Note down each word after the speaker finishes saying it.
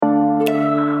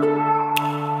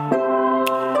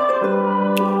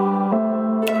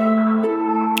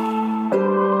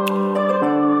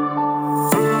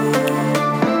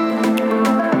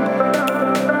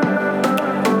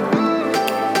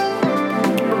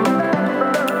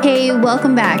Hey,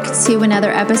 welcome back to another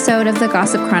episode of the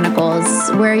Gossip Chronicles.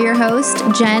 We're your host,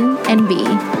 Jen and B.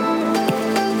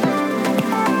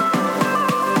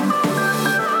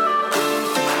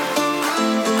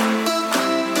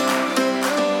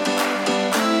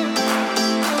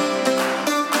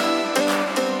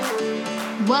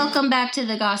 Welcome back to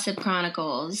the Gossip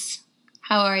Chronicles.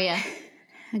 How are you?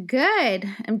 Good.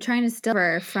 I'm trying to still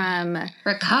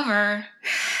recover.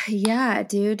 Yeah,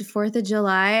 dude. 4th of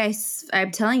July.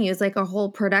 I'm telling you, it's like a whole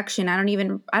production. I don't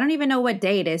even know what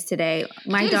day it is today.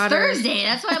 It's Thursday.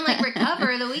 That's why I'm like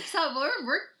recover. The week's up.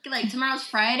 We're like tomorrow's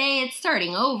Friday. It's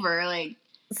starting over. Like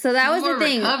so that was the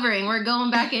thing. Recovering. We're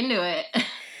going back into it.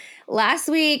 Last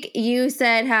week, you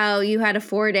said how you had a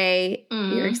 4-day.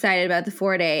 Mm-hmm. You're excited about the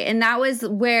 4-day. And that was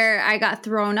where I got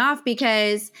thrown off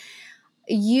because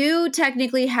you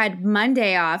technically had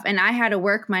Monday off and I had to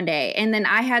work Monday. And then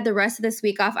I had the rest of this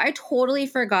week off. I totally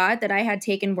forgot that I had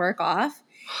taken work off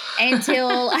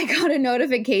until I got a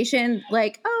notification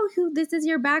like, oh, this is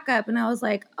your backup. And I was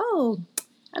like, oh,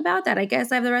 about that. I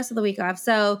guess I have the rest of the week off.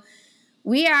 So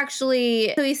we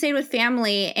stayed with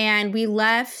family and we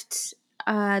left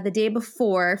the day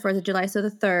before 4th of July, so the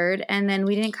 3rd, and then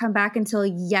we didn't come back until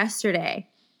yesterday.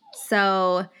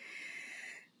 So,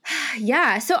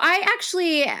 yeah. So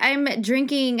I'm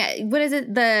drinking, what is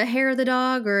it, the hair of the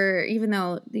dog, or even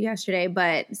though yesterday,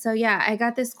 but so yeah, I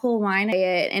got this cool wine,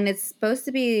 and it's supposed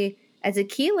to be a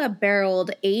tequila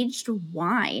barreled aged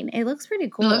wine. It looks pretty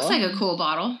cool. It looks like a cool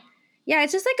bottle. Yeah,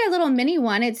 it's just like a little mini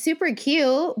one. It's super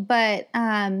cute, but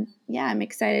yeah, I'm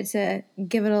excited to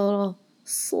give it a little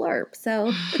slurp.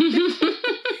 So tell me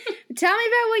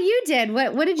about what you did.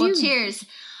 What did you? Cheers.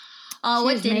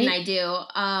 What didn't I do?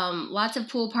 Lots of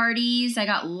pool parties. I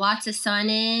got lots of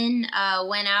sun in.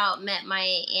 Went out, met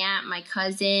my aunt, my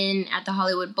cousin at the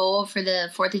Hollywood Bowl for the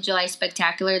 4th of July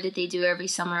spectacular that they do every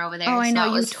summer over there. Oh, I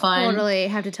know. So you totally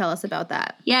have to tell us about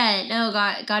that. Yeah, no,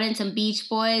 got in some Beach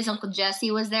Boys. Uncle Jesse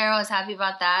was there. I was happy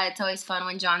about that. It's always fun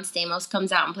when John Stamos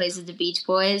comes out and plays with the Beach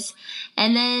Boys.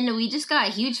 And then we just got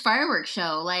a huge fireworks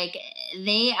show. Like,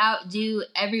 they outdo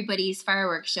everybody's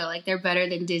fireworks show. Like, they're better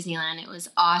than Disneyland. It was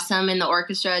awesome. And the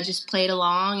orchestra just played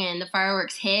along and the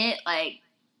fireworks hit like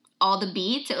all the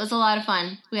beats. It was a lot of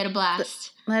fun. We had a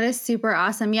blast. That is super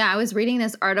awesome. Yeah, I was reading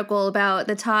this article about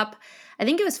the top, I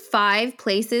think it was 5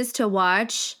 places to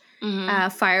watch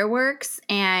fireworks,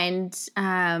 and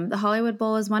the Hollywood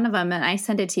Bowl is one of them. And I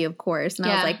sent it to you, of course. And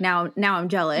I was like, now I'm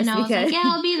jealous. I was like, yeah,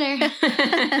 I'll be there.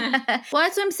 Well,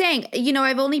 that's what I'm saying. You know,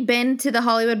 I've only been to the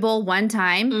Hollywood Bowl one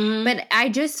time, but I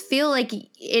just feel like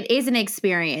it is an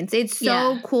experience. It's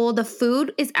so cool. The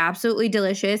food is absolutely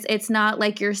delicious. It's not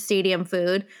like your stadium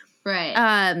food.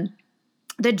 Right.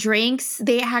 The drinks,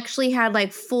 they actually had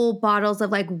like full bottles of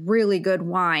like really good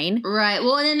wine. Right.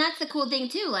 Well, and then that's the cool thing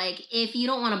too. Like, if you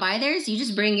don't want to buy theirs, you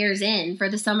just bring yours in for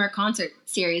the summer concert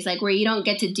series, like where you don't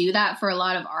get to do that for a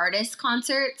lot of artist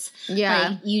concerts. Yeah.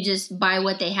 Like, you just buy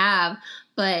what they have.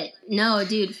 But no,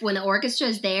 dude, when the orchestra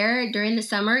is there during the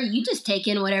summer, you just take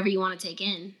in whatever you want to take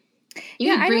in.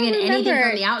 You can bring in anything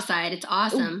from the outside. It's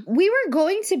awesome. We were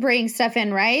going to bring stuff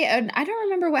in, right? I don't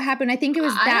remember what happened. I think it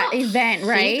was that event,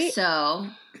 right? I think so.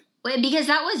 Because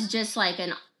that was just like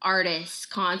an artist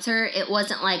concert. It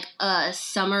wasn't like a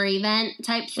summer event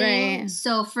type thing. Right.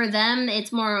 So for them,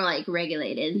 it's more like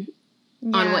regulated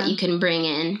on what you can bring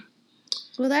in.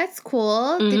 Well, that's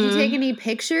cool. Did you take any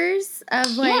pictures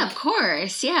of like? Yeah, of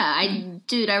course. Yeah,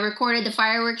 I recorded the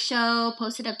fireworks show,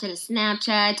 posted up to the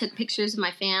Snapchat, took pictures of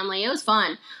my family. It was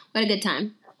fun. We had a good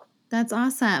time. That's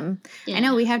awesome. Yeah. I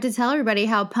know we have to tell everybody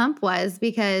how Pump was,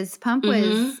 because Pump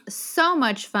was so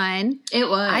much fun. It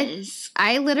was.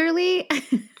 I literally,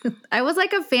 I was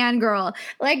like a fangirl.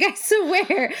 Like, I swear,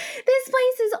 this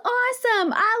place is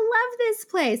awesome. I love this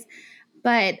place.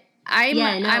 But I'm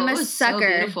a sucker. So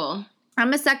beautiful.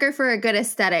 I'm a sucker for a good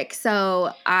aesthetic.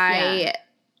 So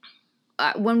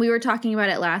when we were talking about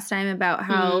it last time about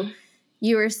how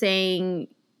you were saying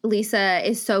Lisa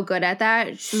is so good at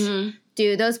that,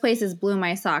 dude, those places blew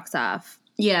my socks off.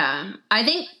 Yeah. I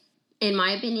think, in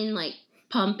my opinion, like,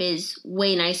 Pump is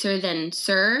way nicer than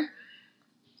Sir.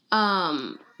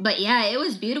 But yeah, it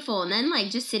was beautiful. And then, like,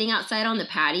 just sitting outside on the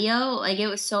patio, like, it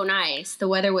was so nice. The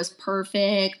weather was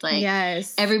perfect. Like,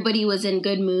 everybody was in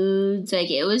good moods.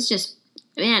 Like, it was just,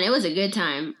 man, it was a good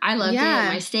time. I loved it.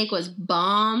 My steak was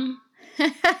bomb.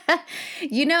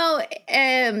 You know,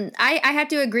 I have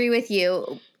to agree with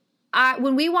you.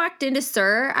 When we walked into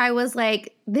Sir, I was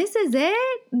like, this is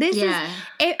it? This is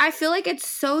it. I feel like it's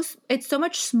so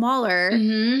much smaller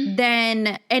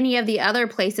than any of the other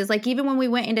places. Like, even when we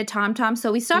went into Tom Tom.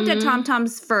 So we stopped at Tom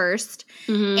Tom's first,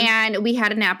 and we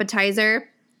had an appetizer.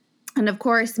 And of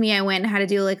course, I went and had to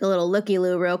do like a little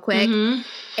looky-loo real quick. Mm-hmm.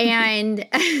 And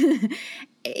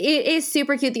it is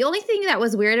super cute. The only thing that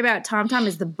was weird about Tom Tom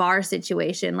is the bar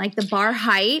situation. Like the bar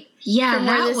height. Yeah,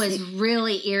 that was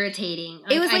really irritating.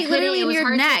 Like, it was like literally in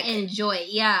your neck. To enjoy it.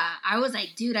 Yeah. I was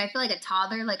like, dude, I feel like a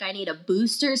toddler. Like I need a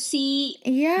booster seat.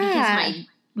 Yeah. Because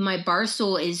my bar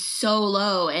stool is so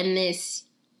low and this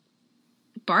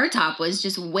bar top was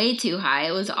just way too high.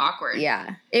 It was awkward.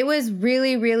 Yeah. It was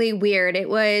really, really weird. It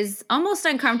was almost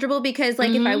uncomfortable because like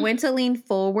if I went to lean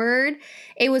forward,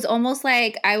 it was almost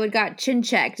like I would got chin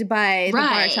checked by the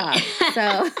bar top.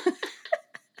 So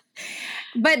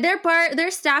but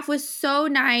their staff was so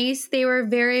nice. They were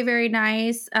very, very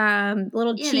nice.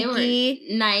 Little cheeky.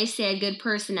 They were nice. They had good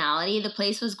personality. The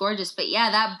place was gorgeous. But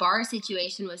yeah, that bar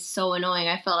situation was so annoying.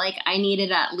 I felt like I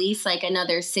needed at least like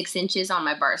another 6 inches on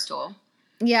my bar stool.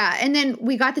 Yeah, and then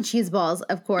we got the cheese balls,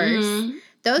 of course. Mm-hmm.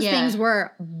 Those things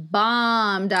were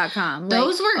bomb.com.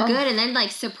 Those were good. And then, like,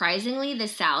 surprisingly, the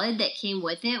salad that came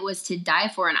with it was to die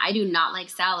for. And I do not like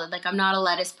salad. Like, I'm not a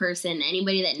lettuce person.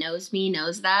 Anybody that knows me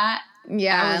knows that.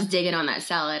 Yeah. I was digging on that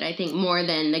salad, I think, more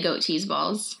than the goat cheese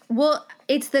balls. Well,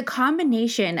 it's the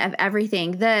combination of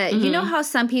everything. You know how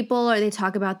some people, or they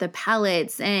talk about the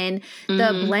palettes and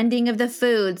the blending of the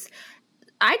foods.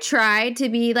 I tried to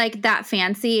be like that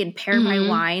fancy and pair my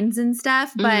wines and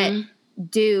stuff, but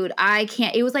dude, I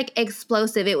can't. It was like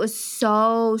explosive. It was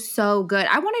so, so good.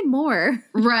 I wanted more.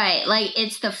 Right. Like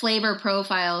it's the flavor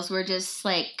profiles were just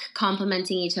like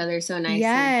complementing each other so nicely.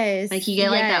 Yes. Like you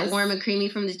get like that warm and creamy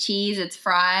from the cheese. It's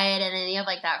fried. And then you have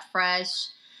like that fresh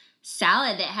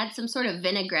salad that had some sort of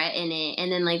vinaigrette in it,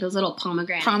 and then like those little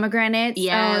pomegranates.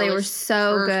 Yeah, they were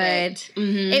so perfect.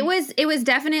 Good. It was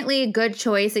definitely a good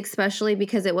choice, especially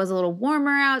because it was a little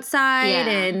warmer outside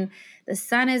and the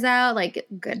sun is out. Like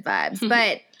good vibes.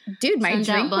 But dude, my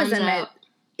drink was amazing.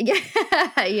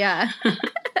 Yeah.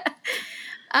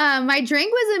 My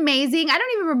drink was amazing. I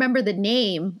don't even remember the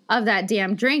name of that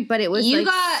damn drink, but it was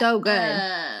so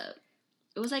good.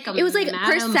 It was like Madame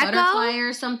Prosecco Butterfly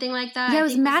or something like that. Yeah, it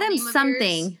was Madame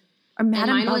something. Or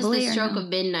Madame and mine Bubbly. Was the Stroke of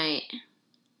Midnight.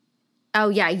 Oh,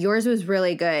 yeah. Yours was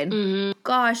really good.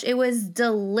 Gosh, it was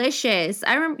delicious.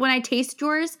 I remember when I tasted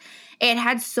yours, it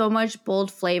had so much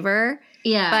bold flavor.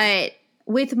 Yeah. But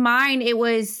with mine, it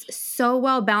was so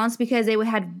well balanced because it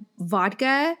had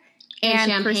vodka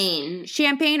and champagne.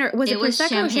 Champagne, or was it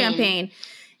Prosecco or champagne?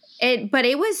 But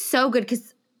it was so good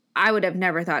because I would have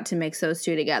never thought to mix those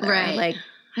two together. Right. Like,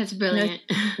 that's brilliant.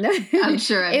 No, I'm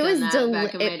sure I've done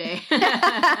that back in my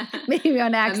day. Maybe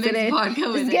on accident.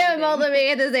 Just give them all to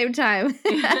me at the same time.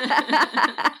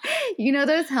 You know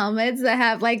those helmets that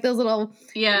have like those little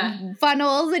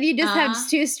funnels and you just have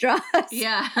two straws?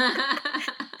 Yeah.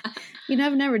 You know,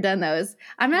 I've never done those.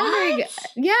 I'm not very good.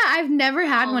 Yeah, I've never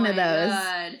had one of those.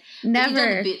 God.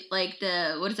 Never. Like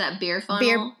what is that, beer funnel?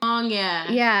 Beer bong? Yeah.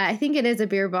 Yeah, I think it is a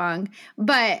beer bong.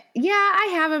 But yeah, I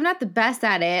have. I'm not the best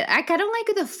at it. I don't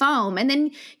like the foam. And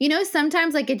then, you know,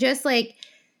 sometimes like it just like,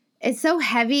 it's so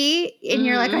heavy and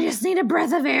you're like, I just need a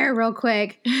breath of air real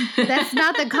quick. That's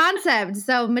not the concept.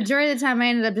 So majority of the time I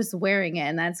ended up just wearing it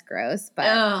and that's gross. But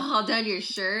all down your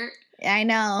shirt. I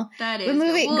know. That is.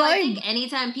 I think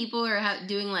anytime people are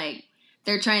doing like,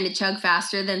 they're trying to chug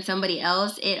faster than somebody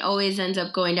else, it always ends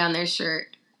up going down their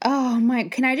shirt. Oh my,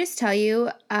 can I just tell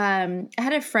you, I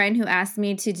had a friend who asked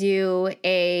me to do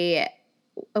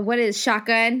what is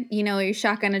shotgun? You know, your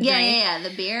shotgun a drink. Yeah,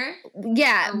 the beer?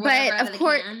 Yeah, but of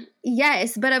course,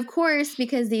 yes, but of course,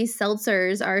 because these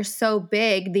seltzers are so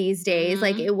big these days,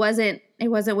 like it wasn't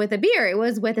with a beer, it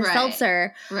was with a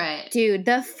seltzer. Right. Dude,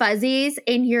 the fuzzies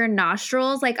in your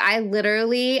nostrils, like I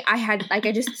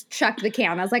just chucked the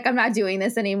can. I was like, I'm not doing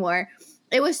this anymore.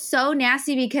 It was so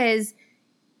nasty because,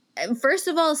 first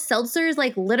of all, seltzers,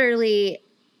 like literally,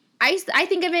 I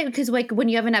think of it because like when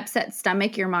you have an upset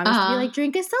stomach, your mom used to be like,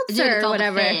 drink a seltzer or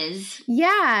whatever.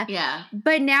 Yeah. Yeah.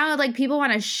 But now like people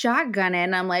want to shotgun it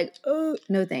and I'm like, oh,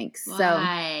 no thanks.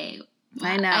 Why? So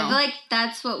I know. I feel like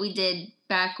that's what we did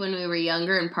back when we were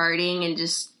younger and partying and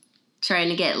just trying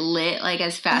to get lit like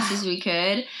as fast as we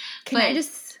could. Can I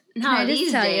just tell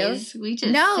days, we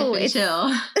just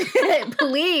chill.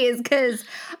 Please, because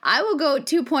I will go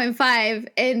 2.5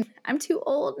 and I'm too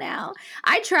old now.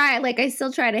 I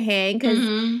still try to hang because,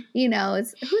 you know,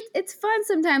 it's fun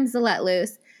sometimes to let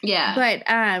loose. Yeah.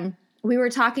 But we were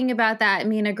talking about that,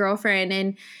 me and a girlfriend,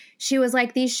 and she was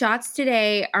like, these shots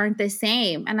today aren't the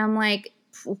same. And I'm like,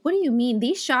 what do you mean?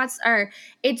 These shots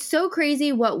it's so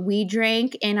crazy what we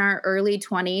drank in our early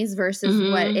 20s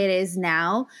versus what it is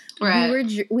now.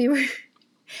 Right. We were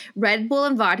Red Bull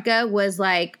and vodka was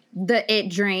like the it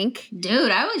drink.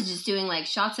 Dude, I was just doing like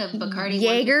shots of Bacardi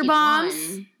Jaeger 151.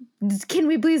 bombs. Can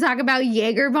we please talk about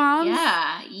Jaeger bombs?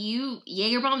 Yeah,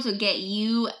 Jaeger bombs would get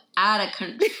you out of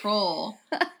control.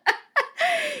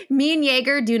 Me and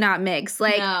Jaeger do not mix.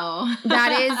 Like, no.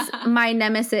 That is my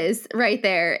nemesis right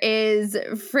there, is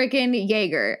freaking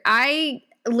Jaeger. I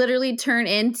literally turn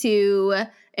into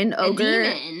an ogre.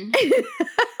 A demon.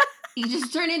 You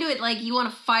just turn into it like you want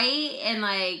to fight and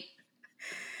like.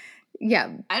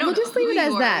 Yeah, I don't know. We'll just leave it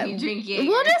as that. You drink Jaeger.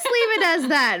 We'll just leave it as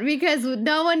that because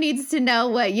no one needs to know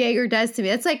what Jaeger does to me.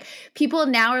 It's like people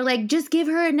now are like, just give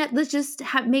her let's just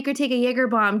make her take a Jaeger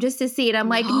bomb just to see it. I'm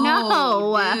like,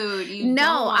 no, dude, you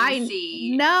don't want to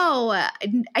see. No,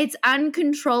 it's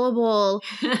uncontrollable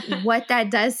what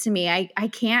that does to me. I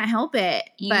can't help it.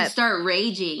 You start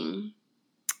raging.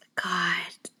 God.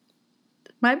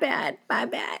 My bad.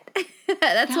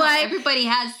 That's why everybody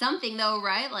has something though,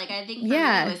 right? Like I think for me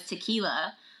it was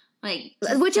tequila. Like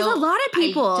which is a lot of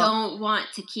people. I don't want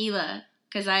tequila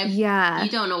because you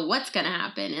don't know what's gonna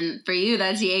happen, and for you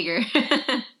that's Jaeger.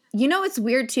 You know it's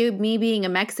weird too, me being a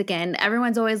Mexican,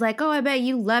 everyone's always like, oh, I bet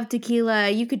you love tequila.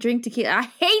 You could drink tequila. I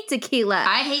hate tequila.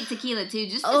 I hate tequila too.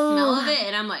 Just the smell of it,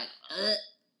 and I'm like, ugh.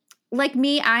 Like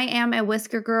me, I am a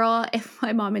whisker girl. If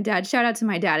my mom and dad, shout out to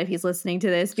my dad if he's listening to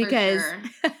this, because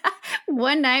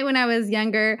one night when I was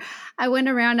younger, I went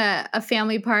around a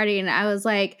family party and I was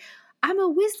like, I'm a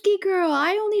whiskey girl.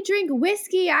 I only drink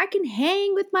whiskey. I can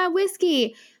hang with my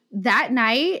whiskey. That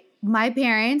night, my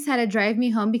parents had to drive me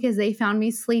home because they found me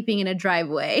sleeping in a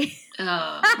driveway.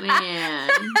 Oh, man.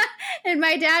 And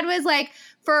my dad was like,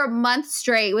 for a month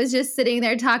straight, was just sitting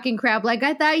there talking crap. Like,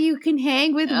 I thought you can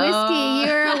hang with whiskey.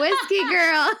 You're a whiskey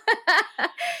girl.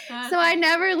 So I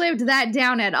never lived that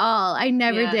down at all. I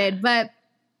never did. But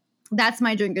that's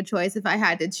my drink of choice. If I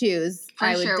had to choose,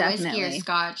 I would definitely. Whiskey or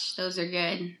scotch. Those are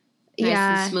good. Nice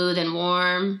and smooth and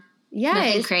warm. Yeah.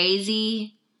 Nothing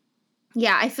crazy.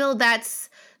 Yeah, I feel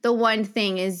that's the one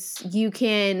thing is you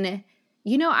can,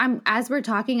 you know, as we're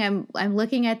talking, I'm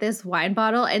looking at this wine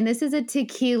bottle and this is a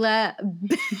tequila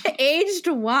aged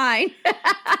wine.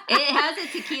 It has a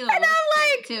tequila and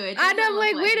I'm like, too. I'm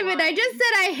like, wait a minute, I just said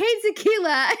I hate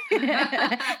tequila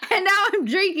and now I'm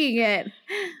drinking it.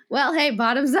 Well, hey,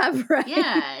 bottoms up, right?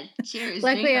 Yeah, cheers.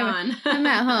 Luckily, I'm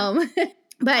at home.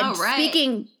 But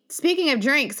speaking of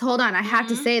drinks, hold on, I have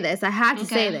to say this.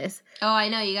 Say this. Oh, I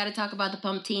know. You got to talk about the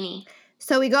pumptini.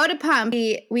 So we go to Pump.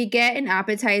 We get an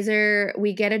appetizer.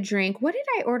 We get a drink. What did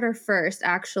I order first,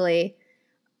 actually?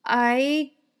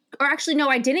 I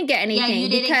didn't get anything. Yeah, you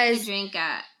didn't get a drink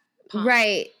at Pump.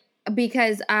 Right,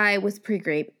 because I was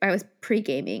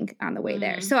pre-gaming on the way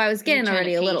there. So I was getting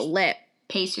already a little lit.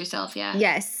 Pace yourself, yeah.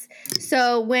 Yes.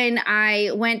 So when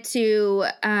I went to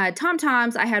Tom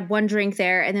Tom's, I had one drink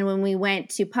there. And then when we went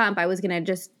to Pump, I was going to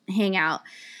just hang out.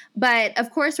 But,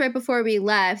 of course, right before we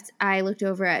left, I looked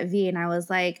over at V and I was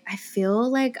like, I feel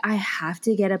like I have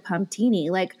to get a pumptini.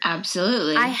 Like,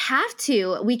 absolutely. I have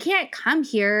to. We can't come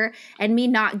here and me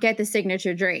not get the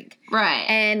signature drink. Right.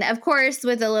 And, of course,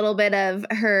 with a little bit of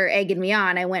her egging me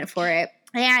on, I went for it.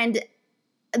 And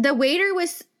the waiter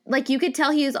was, like, you could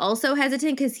tell he was also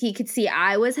hesitant because he could see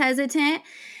I was hesitant.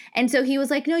 And so he was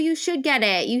like, no, you should get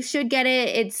it. You should get it.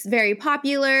 It's very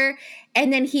popular.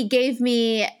 And then he gave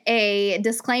me a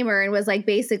disclaimer and was like,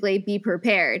 basically, be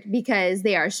prepared because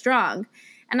they are strong.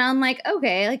 And I'm like,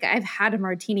 okay, like I've had a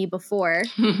martini before.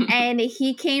 And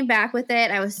he came back with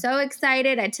it. I was so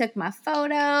excited. I took my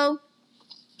photo.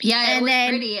 Yeah, it looked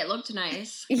pretty. It looked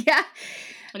nice. Yeah.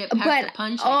 But it packed the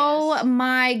punch, I guess.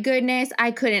 My goodness,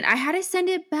 I couldn't. I had to send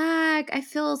it back. I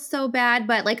feel so bad,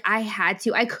 but like I had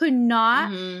to. I could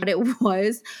not. What it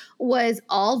was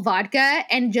all vodka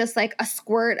and just like a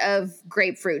squirt of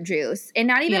grapefruit juice. And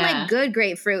not even like good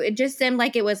grapefruit. It just seemed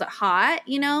like it was hot,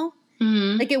 you know?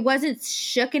 Mm-hmm. Like it wasn't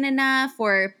shooken enough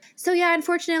so yeah,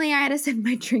 unfortunately I had to send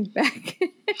my drink back.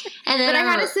 And then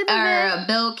our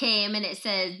bill came and it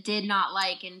said did not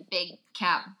like in big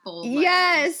cap bold letters.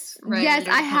 Yes. Right, yes,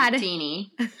 I had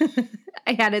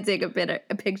I had to take a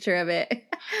picture of it.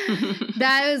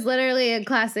 That was literally a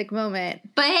classic moment.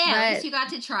 But hey, at least you got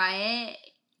to try it.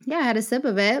 Yeah, I had a sip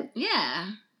of it. Yeah.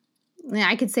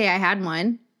 I could say I had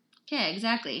one. Yeah,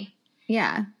 exactly.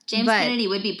 Yeah. James Kennedy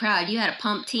would be proud. You had a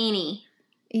pumptini.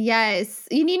 Yes.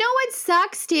 And you know what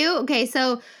sucks too? Okay,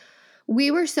 so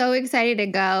we were so excited to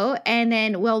go. And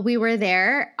then, we were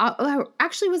there.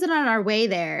 Actually, was it on our way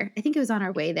there? I think it was on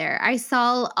our way there. I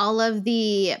saw all of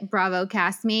the Bravo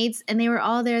castmates, and they were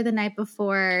all there the night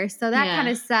before. So that kind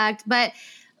of sucked. But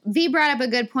V brought up a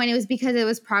good point. It was because it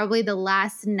was probably the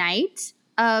last night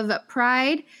of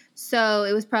Pride. So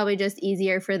it was probably just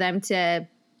easier for them to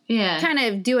kind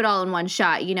of do it all in one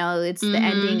shot. You know, it's the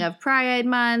ending of Pride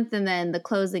Month and then the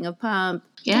closing of Pump.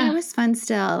 Yeah, it was fun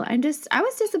still. I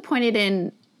was disappointed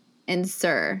in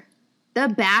Sir. The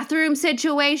bathroom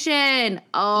situation.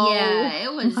 Oh, yeah,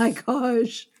 it was. My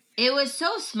gosh. It was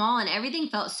so small and everything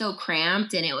felt so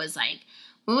cramped. And it was like,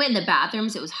 when we went in the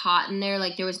bathrooms, it was hot in there.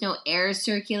 Like, there was no air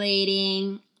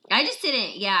circulating. I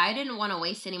didn't want to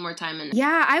waste any more time in there.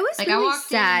 Yeah, I was really I walked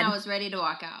sad. in and I was ready to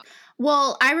walk out.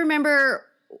 Well, I remember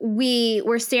we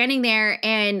were standing there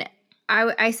and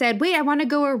I said, wait, I want to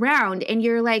go around. And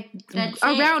you're like,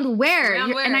 around where?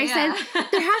 And I said,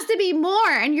 there has to be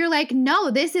more. And you're like,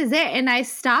 no, this is it. And I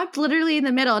stopped literally in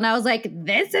the middle. And I was like,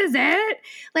 this is it?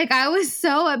 Like, I was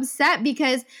so upset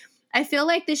because I feel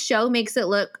like the show makes it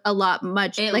look a lot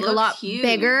huge.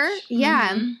 Bigger.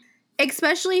 Yeah. Mm-hmm.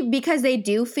 Especially because they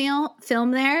do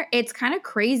film there. It's kind of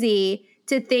crazy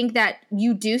to think that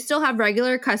you do still have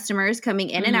regular customers coming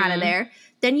in and out of there.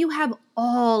 Then you have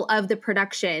all of the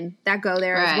production that go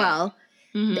there as well.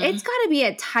 Mm-hmm. It's got to be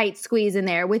a tight squeeze in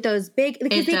there with those big,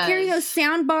 because they carry those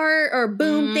sound bar or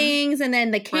boom things and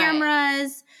then the cameras.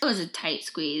 Right. It was a tight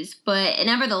squeeze, but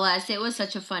nevertheless, it was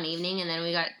such a fun evening. And then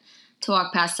we got to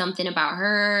walk past Something About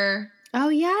Her. Oh,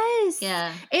 yes.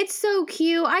 Yeah. It's so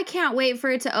cute. I can't wait for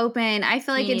it to open. I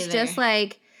feel like it's just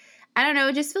like, I don't know,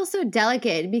 it just feels so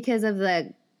delicate because of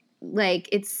the, like,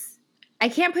 I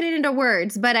can't put it into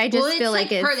words, but I just feel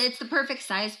like it's the perfect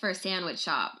size for a sandwich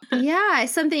shop. Yeah,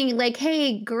 something like,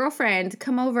 hey, girlfriend,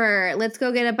 come over. Let's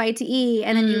go get a bite to eat.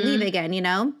 And then you leave again, you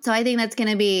know? So I think that's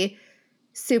going to be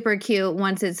super cute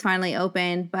once it's finally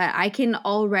open. But I can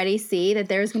already see that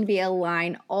there's going to be a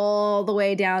line all the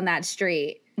way down that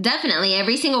street. Definitely.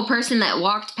 Every single person that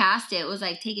walked past it was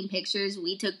like taking pictures.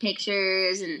 We took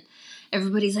pictures and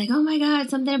everybody's like, oh my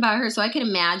God, Something About Her. So I can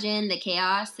imagine the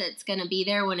chaos that's going to be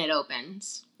there when it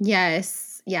opens.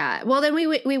 Yes. Yeah. Well, then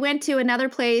we went to another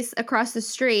place across the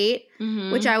street,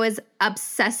 which I was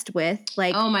obsessed with.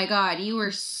 Like, oh my God, you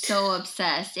were so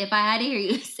obsessed. If I had to hear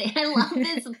you say, I love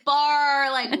this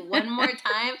bar, like one more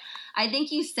time, I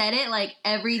think you said it like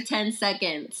every 10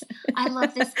 seconds. I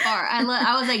love this bar.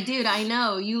 I was like, dude, I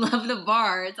know you love the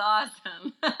bar. It's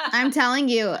awesome. I'm telling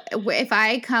you, if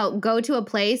I go to a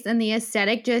place and the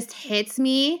aesthetic just hits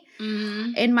me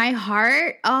in my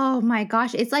heart, oh my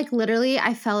gosh. It's like literally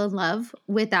I fell in love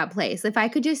with that place. If I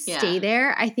could just stay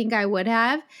there, I think I would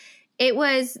have. It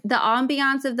was the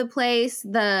ambiance of the place,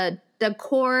 the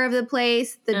decor of the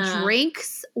place, the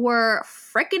drinks were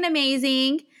freaking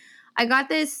amazing. I got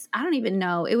this, I don't even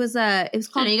know. It was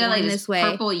called you got like this way.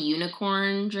 Purple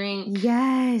unicorn drink.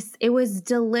 Yes. It was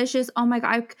delicious. Oh my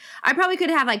God. I probably could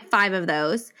have like 5 of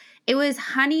those. It was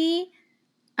honey,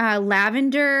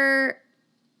 lavender,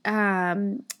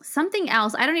 something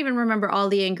else. I don't even remember all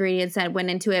the ingredients that went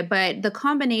into it, but the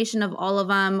combination of all of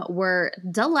them were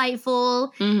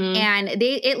delightful. And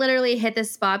it literally hit the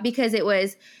spot because it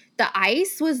was, the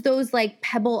ice was those like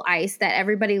pebble ice that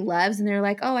everybody loves. And they're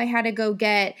like, oh, I had to go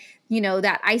get,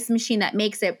 that ice machine that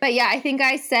makes it. But yeah, I think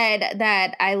I said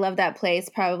that I love that place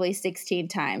probably 16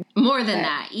 times. More than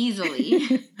that,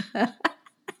 easily.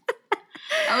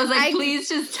 I was like, please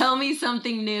just tell me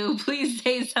something new. Please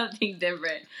say something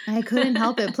different. I couldn't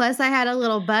help it. Plus, I had a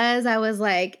little buzz. I was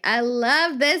like, I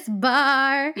love this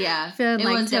bar. Yeah, feeling it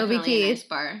like was Toby definitely Keith. A nice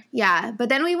bar. Yeah, but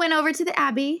then we went over to the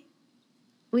Abbey.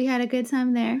 We had a good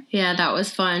time there. Yeah, that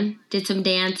was fun. Did some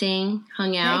dancing,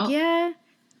 hung out. Heck yeah.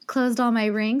 Closed all my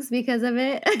rings because of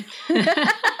it. I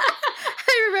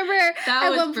remember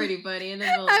that was pretty funny. In the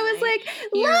middle I was like,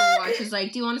 your watch was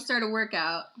like, do you want to start a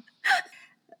workout?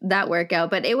 That workout,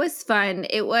 but it was fun.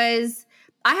 I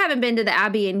haven't been to the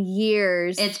Abbey in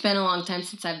years. It's been a long time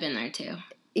since I've been there too.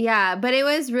 Yeah, but it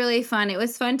was really fun. It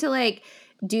was fun to like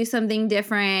do something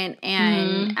different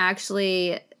and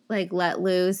actually like let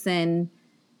loose. And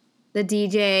the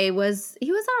DJ was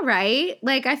all right.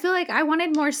 Like, I feel like I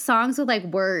wanted more songs with like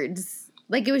words.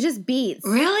 Like, it was just beats.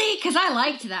 Really? Because I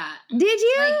liked that. Did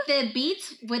you? Like the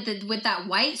beats with that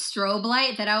white strobe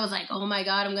light that I was like, oh my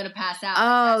God, I'm going to pass out.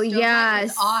 Oh, like, yes. It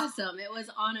was awesome. It was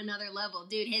on another level.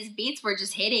 Dude, his beats were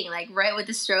just hitting like right with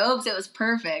the strobes. It was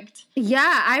perfect.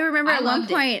 Yeah, I remember at one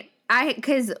point,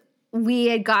 because we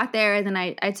had got there and then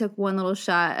I took one little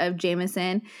shot of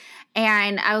Jameson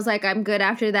and I was like, I'm good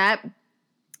after that.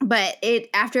 But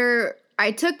after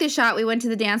I took the shot, we went to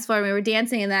the dance floor and we were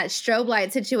dancing in that strobe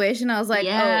light situation. I was like, oh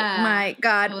my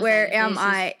God, where am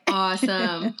I?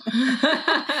 Awesome.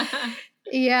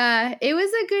 Yeah, it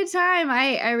was a good time.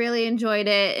 I really enjoyed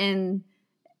it. And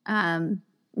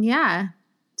yeah,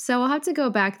 so we'll have to go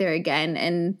back there again.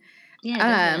 And yeah,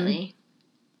 definitely.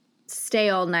 stay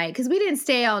all night because we didn't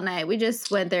stay all night. We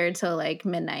just went there until like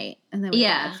midnight and then we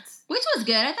left. Which was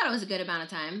good. I thought it was a good amount of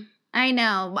time. I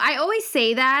know. I always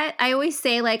say that. I always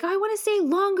say like, oh, I want to stay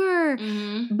longer.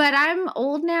 Mm-hmm. But I'm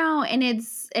old now and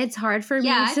it's hard for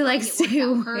me to like stay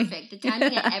away. Perfect. The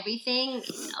timing and everything,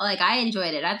 like I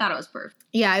enjoyed it. I thought it was perfect.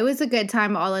 Yeah, it was a good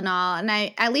time all in all. And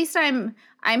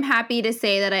I'm happy to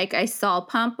say that I saw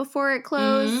Pump before it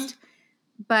closed. Mm-hmm.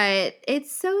 But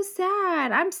it's so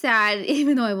sad. I'm sad,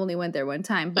 even though I've only went there one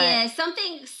time. But yeah,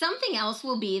 something else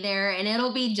will be there, and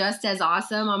it'll be just as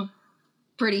awesome. I'm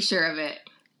pretty sure of it.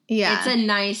 Yeah. It's a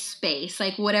nice space.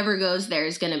 Like, whatever goes there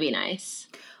is going to be nice.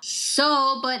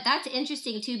 So, but that's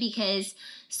interesting, too, because,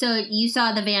 so you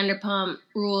saw the Vanderpump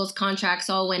Rules contracts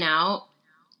all went out,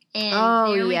 and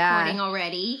they're recording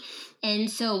already.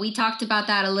 And so we talked about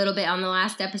that a little bit on the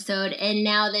last episode, and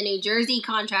now the New Jersey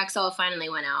contracts all finally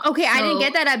went out. Okay, I didn't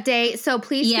get that update, so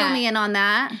please fill me in on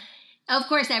that. Of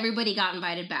course, everybody got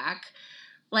invited back.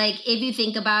 Like, if you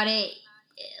think about it,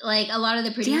 like, a lot of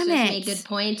the producers made good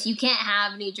points. You can't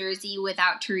have New Jersey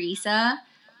without Teresa.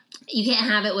 You can't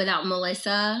have it without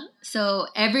Melissa. So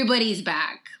everybody's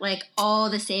back. Like, all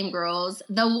the same girls.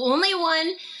 The only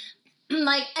one...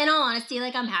 Like, in all honesty,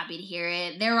 like, I'm happy to hear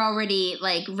it. They're already,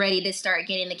 like, ready to start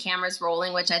getting the cameras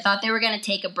rolling, which I thought they were going to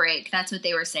take a break. That's what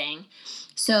they were saying.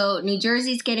 So, New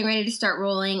Jersey's getting ready to start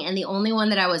rolling, and the only one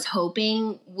that I was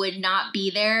hoping would not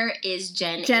be there is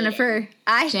Jennifer.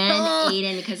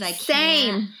 Aiden, because I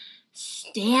can't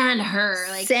stand her.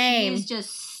 Like, she's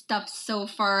just stuffed so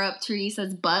far up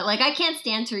Teresa's butt. Like, I can't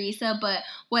stand Teresa, but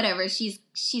whatever. She's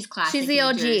classic. She's the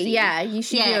OG. Yeah,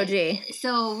 she's the OG.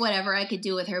 So whatever I could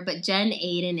do with her, but Jen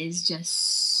Aiden is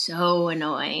just so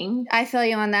annoying. I feel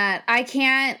you on that.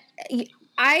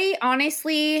 I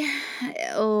honestly,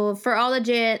 for all the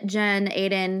Jen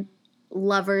Aiden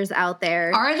lovers out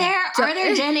there. Are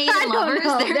there Jen Aiden lovers?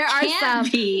 There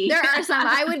are some.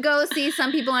 I would go see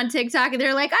some people on TikTok and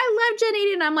they're like, I love Jen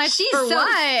Aiden. I'm like, she's for so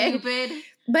what? Stupid.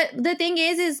 But the thing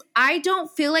is I don't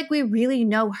feel like we really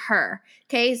know her.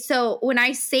 Okay, so when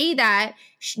I say that,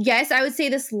 yes, I would say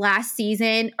this last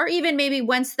season, or even maybe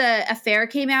once the affair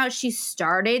came out, she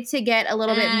started to get a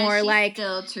little bit more like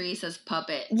still Teresa's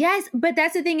puppet. Yes, but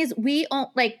that's the thing is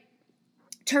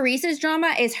Teresa's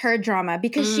drama is her drama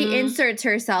because she inserts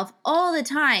herself all the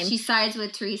time. She sides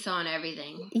with Teresa on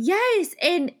everything. Yes,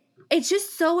 and it's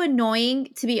just so annoying,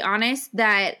 to be honest,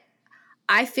 that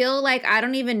I feel like I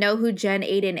don't even know who Jen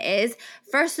Aiden is.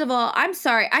 First of all, I'm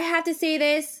sorry. I have to say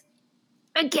this.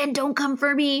 Again, don't come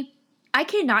for me. I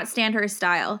cannot stand her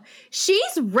style.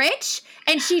 She's rich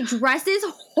and she dresses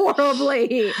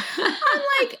horribly. I'm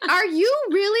like, are you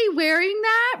really wearing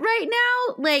that right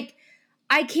now? Like,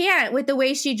 I can't with the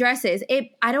way she dresses.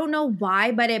 I don't know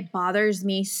why, but it bothers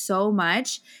me so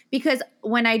much because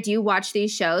when I do watch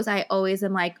these shows, I always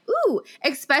am like, ooh,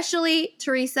 especially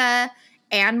Teresa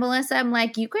and Melissa, I'm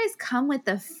like, you guys come with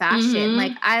the fashion. Mm-hmm.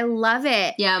 Like, I love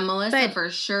it. Yeah, Melissa for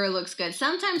sure looks good.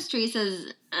 Sometimes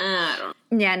Teresa's, I don't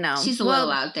know. Yeah, no. She's a little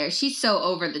out there. She's so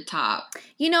over the top.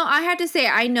 You know, I have to say,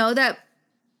 I know that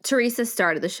Teresa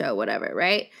started the show, whatever,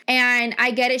 right? And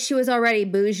I get it. She was already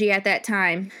bougie at that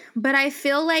time. But I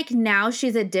feel like now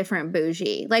she's a different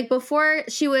bougie. Like, before,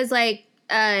 she was like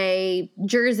a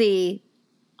Jersey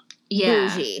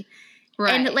bougie.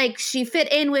 Right. And, like, she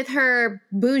fit in with her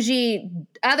bougie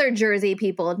other Jersey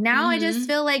people. Now I just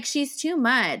feel like she's too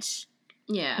much.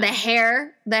 Yeah. The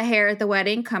hair at the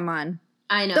wedding, come on.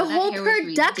 I know. The whole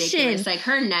production. Like,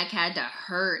 her neck had to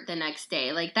hurt the next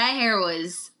day. Like, that hair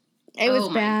was... It was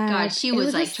bad. Oh, my God. She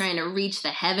was like, trying to reach the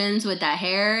heavens with that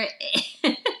hair.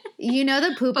 You know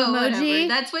the poop emoji? Whatever.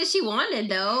 That's what she wanted,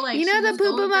 though. Like, you know the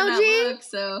poop emoji? Look,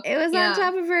 so, it was on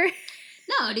top of her...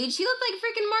 No, dude, she looked like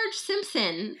freaking Marge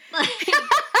Simpson. Like,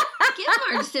 give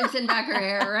Marge Simpson back her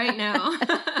hair right now.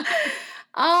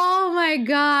 Oh my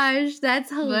gosh, that's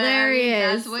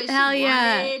hilarious! But, I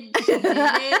mean, that's what she wanted. She did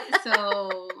it,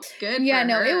 so good. Yeah,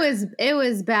 for her. It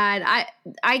was bad.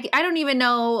 I don't even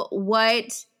know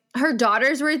what her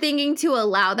daughters were thinking to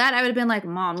allow that. I would have been like,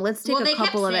 Mom, let's take a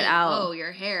couple of it out. Whoa,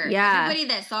 your hair! Yeah, everybody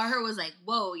that saw her was like,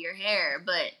 whoa, your hair,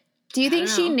 but. Do you think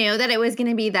she knew that it was going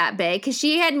to be that big? Because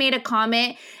she had made a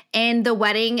comment in the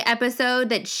wedding episode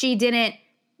that she didn't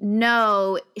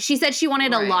know. She said she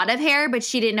wanted a lot of hair, but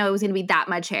she didn't know it was going to be that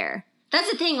much hair. That's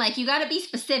the thing. Like, you got to be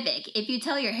specific. If you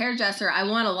tell your hairdresser, I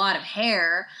want a lot of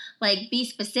hair, like, be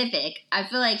specific. I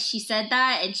feel like she said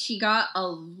that, and she got a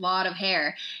lot of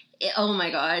hair. Oh, my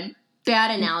God.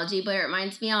 Bad analogy, but it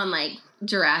reminds me on, like,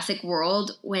 Jurassic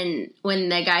World when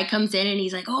the guy comes in and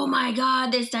he's like, oh, my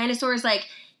God, this dinosaur is, like,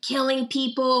 killing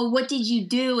people. What did you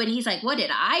do? And he's like, what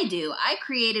did I do? I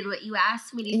created what you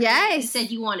asked me to create. Yes. You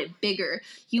said you wanted bigger.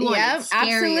 You wanted scarier.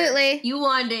 Absolutely. You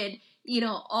wanted,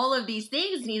 all of these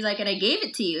things. And he's like, and I gave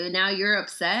it to you. And now you're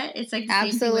upset. It's like the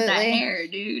same thing with that hair,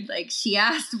 dude. Like, she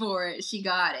asked for it. She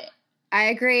got it. I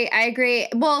agree.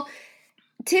 Well,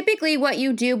 typically what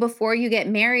you do before you get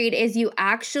married is you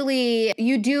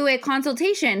do a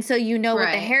consultation. So you know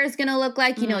what the hair is going to look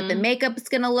like. You know what the makeup is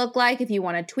going to look like. If you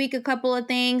want to tweak a couple of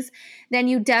things, then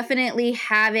you definitely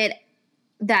have it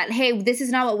that, hey, this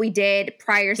is not what we did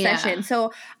prior session.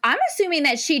 So I'm assuming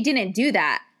that she didn't do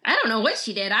that. I don't know what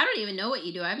she did. I don't even know what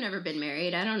you do. I've never been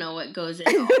married. I don't know what goes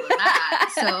into all of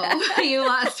that. So you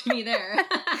lost me there. Yeah,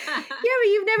 but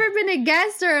you've never been a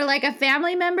guest or like a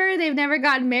family member. They've never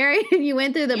gotten married and you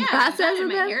went through the process I've with had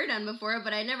my them? hair done before,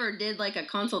 but I never did like a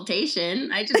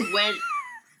consultation. I just went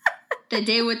the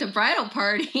day with the bridal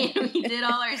party and we did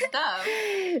all our stuff.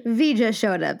 V just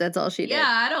showed up. That's all she did. Yeah,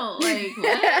 I don't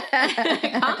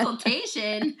what?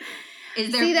 Consultation?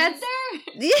 Is there food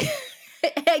there?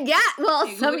 Yeah, well,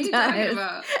 like, sometimes. What are you talking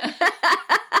about?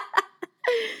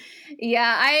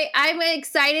 Yeah, I'm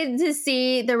excited to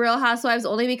see the Real Housewives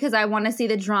only because I want to see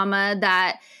the drama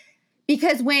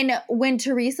because when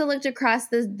Teresa looked across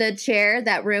the chair,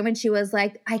 that room, and she was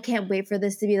like, I can't wait for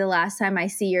this to be the last time I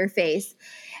see your face.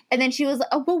 And then she was like,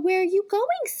 oh, but where are you going,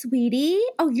 sweetie?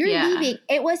 Oh, you're leaving.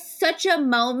 It was such a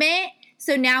moment.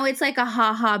 So now it's like a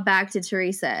ha-ha back to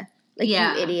Teresa. Like, you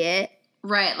idiot.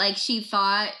 Right, like she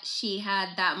thought she had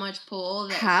that much pull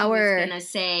that power. She was going to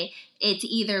say it's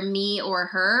either me or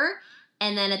her.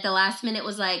 And then at the last minute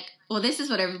was like, well, this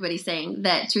is what everybody's saying,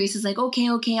 that Teresa's like, okay,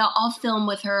 I'll film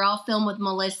with her. I'll film with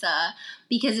Melissa.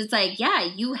 Because it's like, yeah,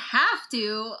 you have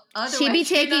to. She'd be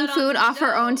taking food off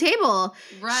her own table.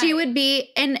 Right. She would be,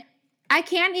 and I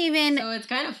can't even. So it's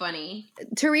kind of funny.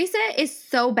 Teresa is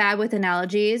so bad with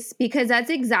analogies because that's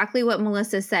exactly what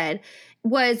Melissa said.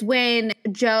 Was when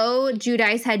Joe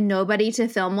Giudice had nobody to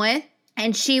film with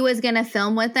and she was going to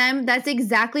film with them. That's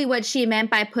exactly what she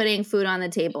meant by putting food on the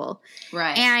table.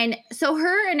 Right. And so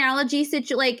her analogy,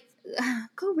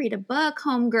 go read a book,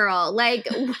 homegirl. Like,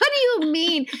 what do you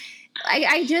mean?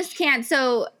 I just can't.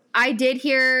 So I did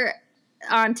hear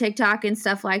on TikTok and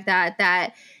stuff like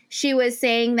that she was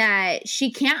saying that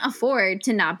she can't afford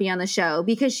to not be on the show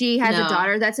because she has a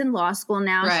daughter that's in law school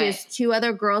now. Right. She has 2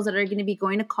 other girls that are going to be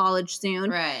going to college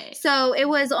soon. Right. So it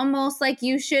was almost like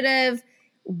you should have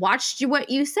watched what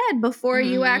you said before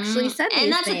you actually said these things.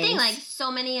 And that's the thing, like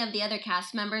so many of the other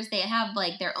cast members, they have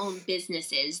like their own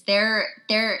businesses. Their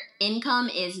income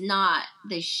is not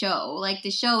the show. Like the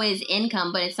show is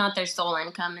income, but it's not their sole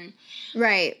income. And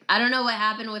right. I don't know what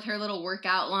happened with her little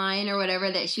workout line or whatever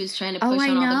that she was trying to push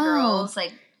on all the girls.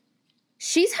 Like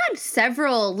she's had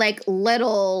several like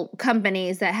little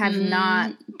companies that have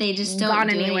not they just don't gone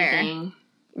do anywhere. Anything.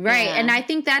 Right. Yeah. And I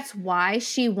think that's why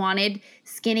she wanted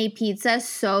skinny pizza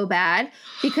so bad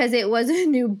because it was a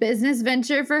new business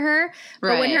venture for her. Right.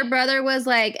 But when her brother was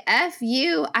like, F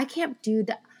you, I can't do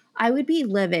that. I would be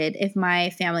livid if my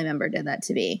family member did that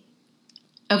to me.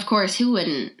 Of course, who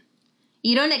wouldn't?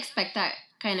 You don't expect that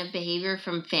kind of behavior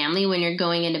from family when you're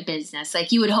going into business.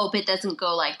 Like you would hope it doesn't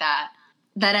go like that.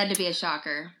 That had to be a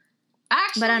shocker.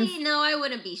 Actually, no, I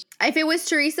wouldn't be. If it was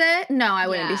Teresa, no, I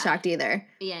wouldn't be shocked either.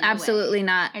 Yeah, no absolutely way.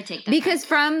 not. I take that because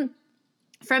back.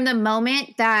 From the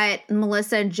moment that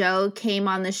Melissa and Joe came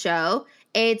on the show,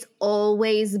 it's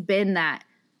always been that.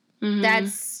 Mm-hmm.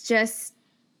 That's just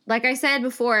like I said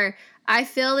before. I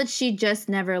feel that she just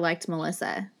never liked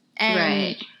Melissa,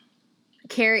 and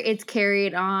it's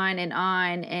carried on and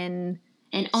on and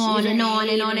on and on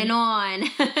and on and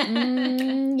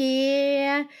on.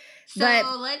 Yeah.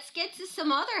 So let's get to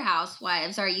some other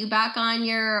housewives. Are you back on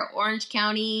your Orange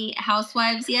County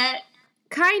housewives yet?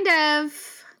 Kind of.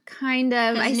 A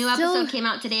new episode came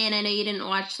out today, and I know you didn't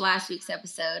watch last week's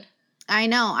episode. I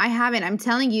know. I haven't. I'm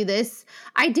telling you this.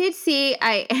 I did see.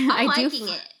 I'm liking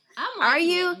it.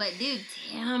 But dude,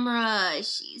 Tamra,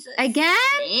 she's a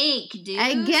snake, dude.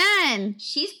 Again.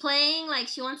 She's playing like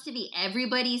she wants to be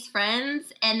everybody's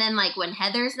friends. And then like when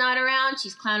Heather's not around,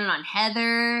 she's clowning on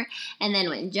Heather. And then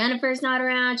when Jennifer's not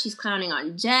around, she's clowning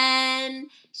on Jen.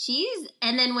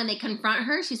 And then when they confront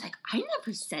her, she's like, I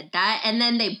never said that. And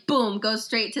then they, boom, go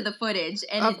straight to the footage.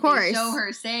 And they show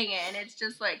her saying it. And it's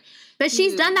just like. But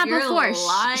she's done that before.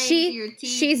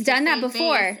 She's done that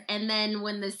before. Face. And then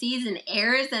when the season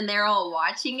airs and they're all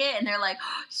watching it and they're like,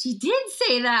 oh, she did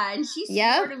say that. And she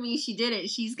swore to me she didn't.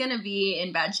 She's going to be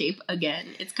in bad shape again.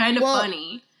 It's kind of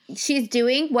funny. she's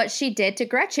doing what she did to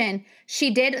Gretchen. She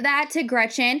did that to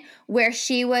Gretchen where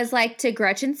she was like to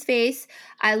Gretchen's face,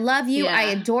 I love you. I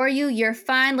adore you. You're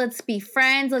fun. Let's be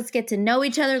friends. Let's get to know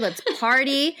each other. Let's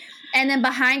party. And then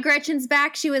behind Gretchen's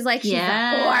back, she was like, she's a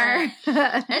whore.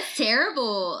 That's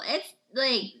terrible. It's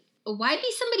like, why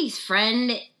be somebody's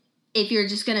friend if you're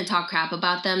just going to talk crap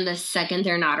about them the second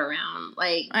they're not around?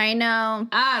 Like, I know.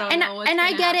 I don't know what's and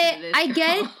I get it.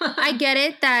 I get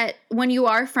it that when you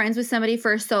are friends with somebody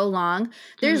for so long,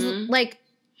 there's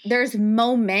there's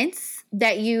moments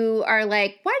that you are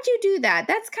like, why'd you do that?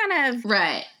 That's kind of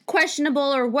questionable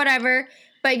or whatever.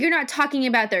 But you're not talking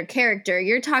about their character.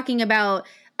 You're talking about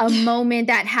a moment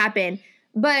that happened.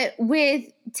 But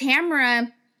with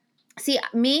Tamara, see,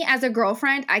 me as a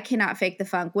girlfriend, I cannot fake the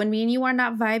funk. When me and you are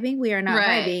not vibing, we are not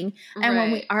vibing. And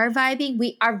when we are vibing,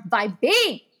 we are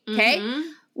vibing. Okay?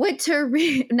 With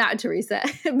not Teresa.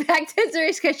 Back to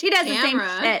Teresa, because she does Tamara.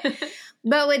 the same shit.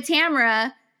 But with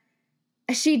Tamara,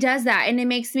 she does that, and it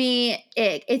makes me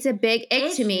ick. It's a big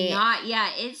ick to me.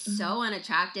 It's so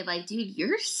unattractive. Like, dude,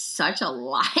 you're such a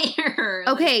liar.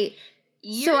 Okay,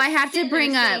 like, so I have to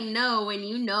bring up no when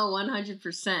you know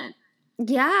 100%.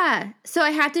 Yeah, so I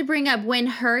have to bring up when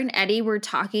her and Eddie were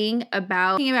talking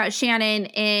about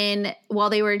Shannon while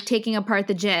they were taking apart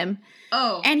the gym.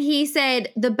 Oh, and he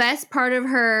said the best part of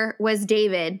her was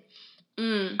David.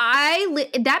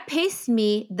 That pissed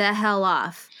me the hell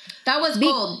off. That was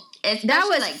cold. Especially that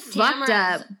was like fucked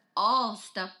up. All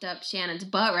stuffed up Shannon's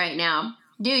butt right now,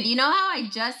 dude. You know how I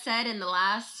just said in the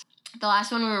last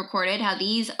one we recorded how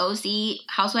these OC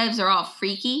housewives are all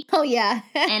freaky? Oh yeah.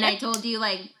 And I told you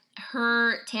like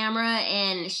Tamara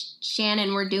and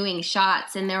Shannon were doing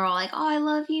shots, and they're all like, "Oh, I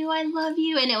love you,"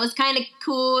 and it was kind of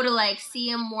cool to like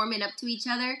see them warming up to each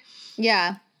other.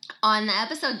 Yeah. On the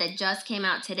episode that just came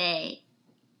out today,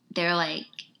 they're like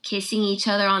kissing each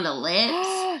other on the lips.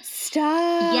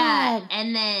 Stop. Yeah,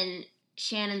 and then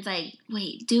Shannon's like,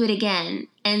 wait, do it again.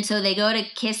 And so they go to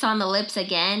kiss on the lips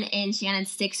again, and Shannon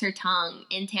sticks her tongue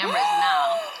in Tamara's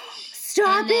mouth.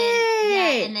 Stop it!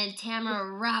 Yeah, and then Tamara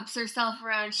wraps herself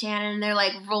around Shannon, and they're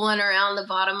like rolling around the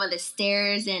bottom of the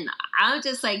stairs, and I'm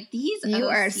just like, you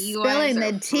are spilling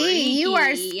the tea. You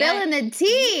are spilling the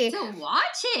tea. You need to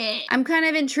watch it. I'm kind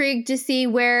of intrigued to see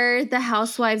where the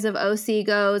Housewives of OC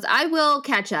goes. I will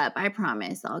catch up. I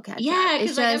promise I'll catch up. Yeah,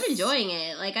 because like, I'm enjoying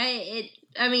it. Like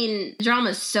I mean,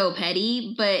 drama's so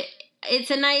petty, but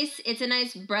it's a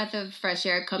nice breath of fresh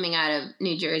air coming out of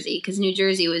New Jersey, because New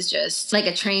Jersey was just like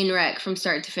a train wreck from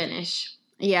start to finish.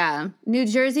 Yeah, New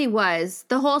Jersey was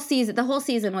the whole season. The whole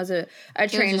season was a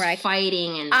train wreck,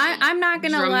 fighting and I'm not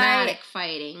gonna dramatic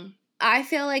fighting. I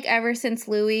feel like ever since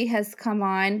Louis has come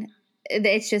on,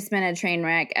 it's just been a train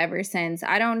wreck ever since.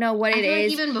 I don't know what it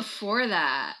is. Like even before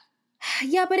that.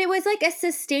 Yeah, but it was like a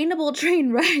sustainable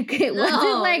train wreck. It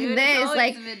wasn't like dude, this. It's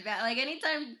like been bad. Like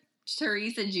anytime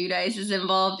Teresa Giudice is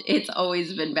involved, it's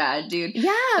always been bad, dude.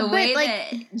 Yeah, the way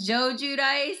that Joe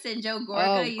Giudice and Joe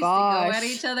Gorga used to go at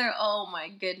each other. Oh my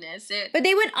goodness! But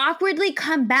they would awkwardly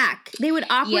come back. They would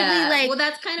awkwardly like. Well,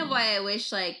 that's kind of why I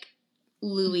wish like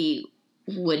Louis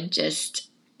would just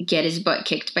get his butt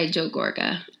kicked by Joe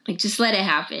Gorga. Like, just let it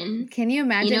happen. Can you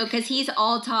imagine? You know, because he's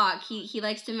all talk. He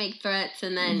likes to make threats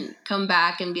and then come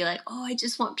back and be like, "Oh, I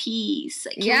just want peace.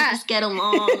 Like, can we just get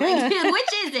along?" Like,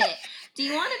 which is it? Do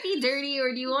you want to be dirty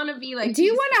or do you want to be like? Do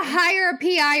you want to hire a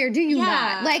PI or do you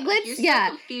not? Like, let's. You're so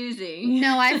confusing.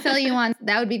 No, I feel you on.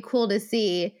 That would be cool to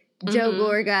see Joe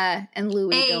Gorga and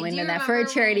Louis go into that for a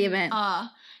charity event.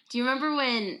 Do you remember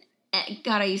when?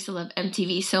 God, I used to love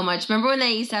MTV so much. Remember when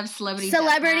they used to have Celebrity?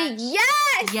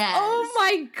 Yes! Yes! Oh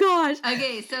my gosh.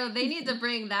 Okay, so they need to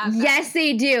bring that back. Yes,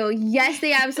 they do. Yes,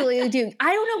 they absolutely do.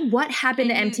 I don't know what happened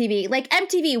to MTV. Like,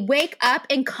 MTV, wake up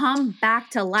and come back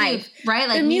to life. Dude, right?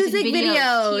 Like, the music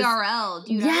videos. TRL.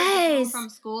 Dude, yes. From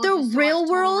school the Real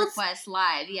World. Request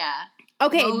Live, yeah.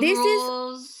 Okay, Road this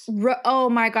Rules. is... oh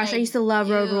my gosh, I used to love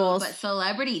Road Rules. But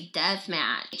Celebrity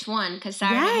Deathmatch. One, because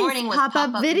Saturday morning was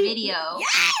pop-up video.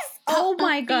 Yes! Oh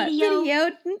my god. Video.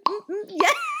 Yeah.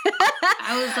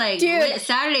 I was like, dude,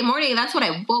 Saturday morning, that's what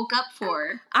I woke up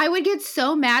for. I would get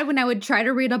so mad when I would try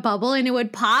to read a bubble and it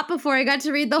would pop before I got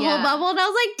to read the whole bubble. And I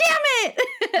was like, damn it.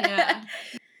 Yeah.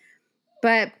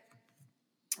 But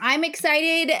I'm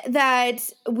excited that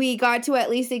we got to at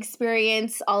least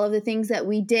experience all of the things that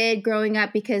we did growing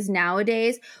up, because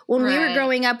nowadays, when we were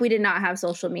growing up, we did not have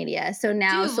social media. So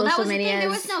now social media there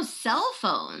was no cell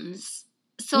phones.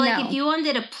 So, like, if you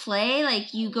wanted to play,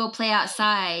 like, you go play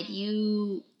outside.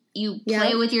 You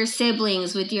play with your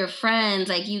siblings, with your friends.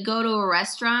 Like, you go to a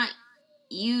restaurant,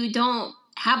 you don't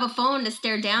have a phone to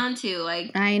stare down to.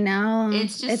 Like, I know.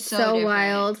 It's just it's so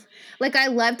wild. Like, I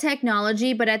love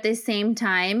technology, but at the same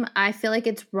time, I feel like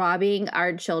it's robbing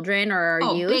our children or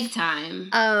our youth. Big time.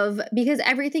 Because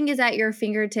everything is at your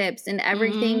fingertips and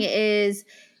everything is.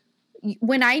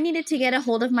 When I needed to get a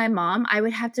hold of my mom, I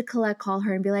would have to call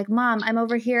her and be like, Mom, I'm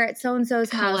over here at so-and-so's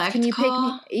house. Can you pick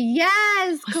me?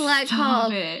 Yes, collect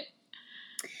call. It.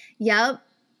 Yep.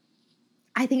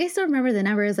 I think I still remember the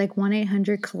number is like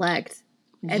 1-800-COLLECT.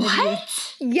 And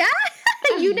what? Yeah.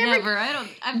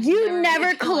 I've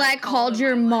never collect called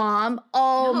your mom.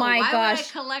 Oh, no, my gosh. Why would I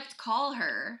collect call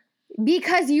her?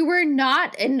 Because you were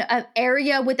not in an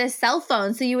area with a cell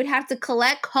phone, so you would have to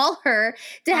collect call her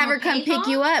to have her come pick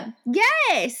you up.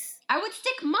 Yes. I would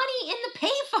stick money in the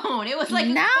payphone. It was like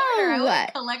a quarter. I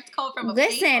would collect call from a payphone.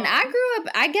 Listen,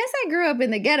 I guess I grew up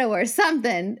in the ghetto or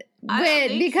something.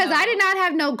 Because I did not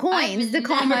have no coins to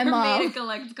call my mom. I've never made a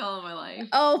collect call in my life.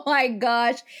 Oh my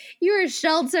gosh. You were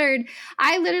sheltered.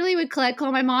 I literally would collect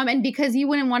call my mom, and because you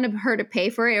wouldn't want her to pay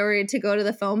for it or to go to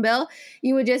the phone bill,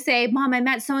 you would just say, Mom, I'm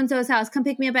at so-and-so's house. Come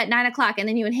pick me up at 9:00. And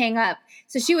then you would hang up.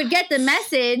 So she would get the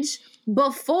message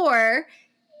before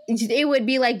it would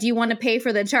be like, do you want to pay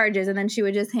for the charges? And then she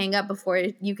would just hang up before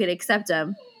you could accept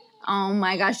them. Oh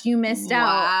my gosh, you missed out.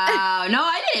 Wow. No,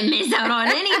 I didn't miss out on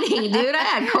anything, dude. I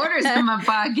had quarters in my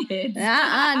pockets.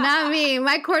 Not me.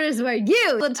 My quarters were you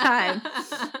all the time.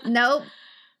 Nope.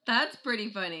 That's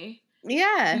pretty funny.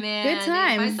 Yeah. Man, good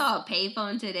times. If I saw a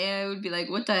payphone today, I would be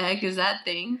like, what the heck is that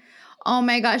thing? Oh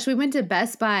my gosh, we went to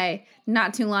Best Buy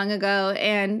not too long ago,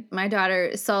 and my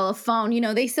daughter saw a phone. You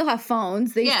know, they still have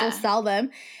phones. They still sell them.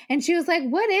 And she was like,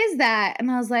 what is that? And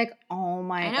I was like, oh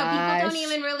my gosh. I know, people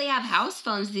don't even really have house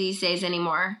phones these days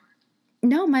anymore.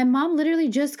 No, my mom literally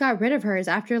just got rid of hers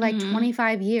after like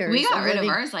 25 years. We got rid of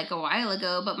ours like a while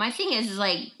ago. But my thing is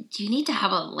like, do you need to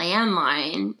have a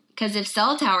landline? Because if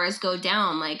cell towers go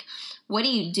down, like, what do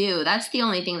you do? That's the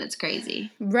only thing that's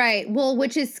crazy. Right. Well,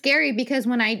 which is scary because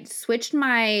when I switched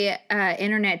my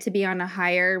internet to be on a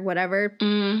higher whatever,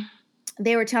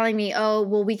 they were telling me, oh,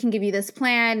 well, we can give you this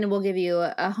plan and we'll give you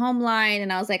a home line.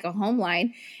 And I was like, a home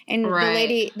line? And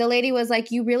the lady was like,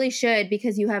 you really should,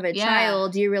 because you have a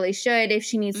child. You really should, if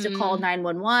she needs to call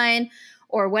 911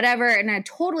 or whatever. And it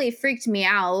totally freaked me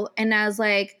out. And I was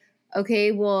like,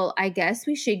 okay, well, I guess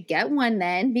we should get one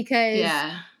then, because,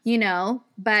 you know,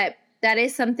 but that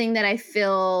is something that I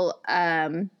feel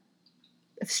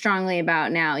strongly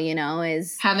about now, you know,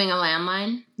 is having a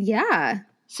landline. Yeah.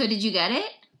 So did you get it?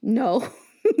 No.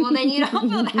 Well, then you don't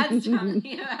feel that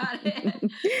strongly about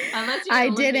it. Unless you're I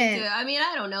didn't. I mean,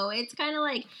 I don't know. It's kind of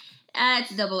like,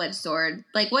 it's a double-edged sword.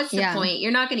 Like, what's the point?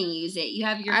 You're not going to use it. You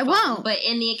have your phone. I won't. But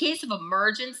in the case of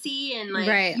emergency and,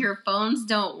 like, your phones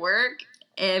don't work,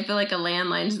 I feel like a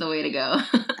landline's the way to go.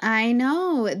 I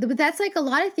know. But that's like a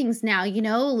lot of things now, you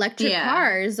know, electric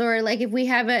cars, or like if we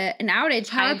have an outage,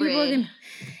 how are people going to...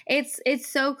 It's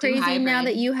so crazy now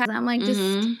that you have... I'm like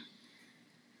just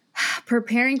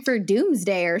preparing for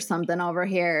doomsday or something over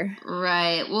here.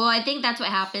 Right. Well, I think that's what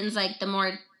happens, like the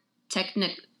more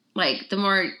technical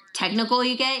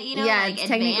you get, you know? Yeah, like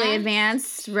technically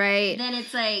advanced, right. Then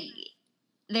it's like...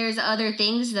 There's other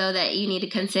things, though, that you need to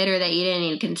consider that you didn't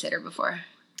even consider before.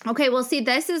 Okay, well, see,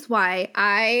 this is why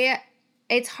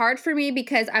it's hard for me,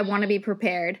 because I want to be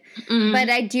prepared. But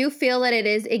I do feel that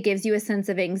it gives you a sense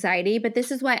of anxiety. But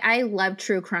this is why I love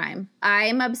true crime.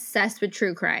 I'm obsessed with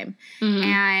true crime.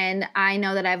 And I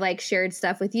know that I've, like, shared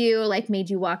stuff with you, like made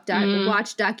you watch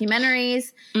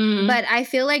documentaries. But I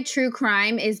feel like true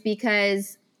crime is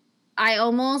because I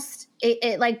almost...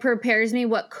 It like prepares me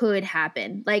what could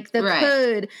happen, like the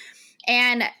could.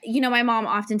 And, you know, my mom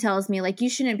often tells me, like, you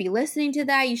shouldn't be listening to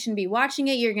that. You shouldn't be watching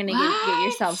it. You're going to get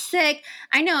yourself sick.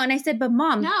 I know. And I said, but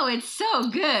Mom. No, it's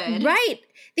so good. Right.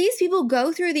 These people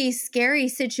go through these scary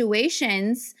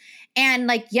situations. And,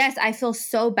 like, yes, I feel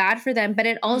so bad for them. But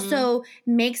it also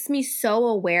makes me so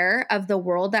aware of the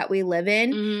world that we live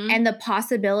in and the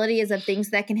possibilities of things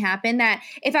that can happen, that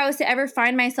if I was to ever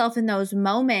find myself in those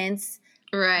moments.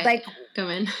 Right. Like, come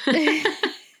in.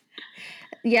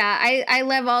 Yeah, I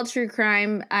love all true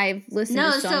crime. I've listened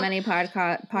to so many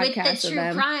podcasts with the of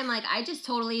true crime. Like, I just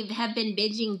totally have been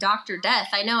binging Dr.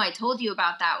 Death. I know I told you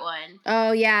about that one.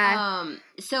 Oh yeah.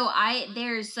 So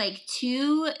there's like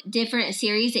 2 different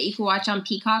series that you can watch on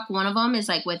Peacock. One of them is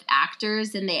like with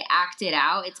actors and they act it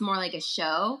out. It's more like a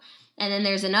show. And then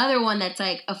there's another one that's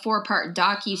like a 4-part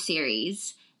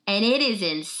docuseries. And it is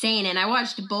insane. And I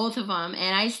watched both of them,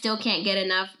 and I still can't get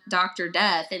enough Dr.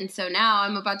 Death. And so now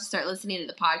I'm about to start listening to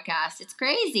the podcast. It's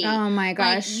crazy. Oh, my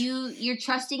gosh. Like, you're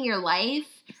trusting your life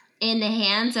in the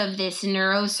hands of this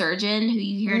neurosurgeon who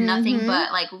you hear nothing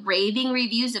but like raving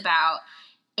reviews about.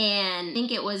 And I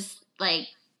think it was like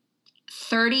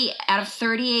 30 out of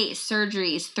 38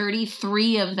 surgeries,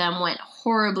 33 of them went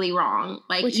horribly wrong.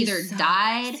 Like either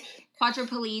died,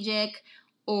 quadriplegic,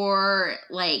 or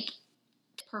like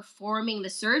performing the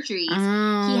surgeries.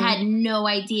 He had no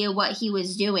idea what he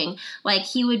was doing. Like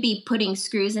he would be putting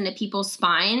screws into people's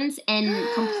spines and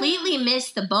completely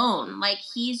miss the bone. Like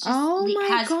he's just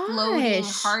has floating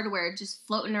hardware just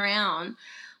floating around.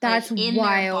 That's like, in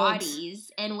wild. Their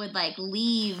bodies, and would like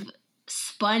leave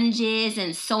sponges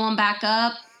and sew them back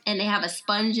up, and they have a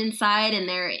sponge inside and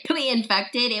they're really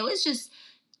infected. It was just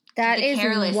that is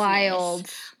wild.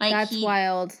 Like that's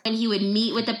wild. When he would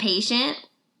meet with the patient,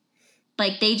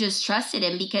 like they just trusted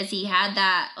him because he had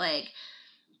that like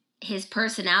his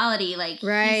personality. Like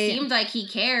he seemed like he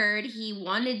cared. He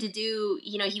wanted to do,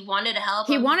 he wanted to help.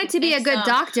 He wanted to be a good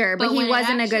doctor, but he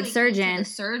wasn't a good surgeon. The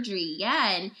surgery,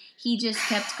 and he just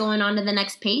kept going on to the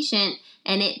next patient,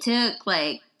 and it took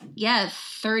like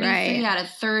 33 out of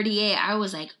 38. I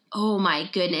was like, oh my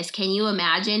goodness, can you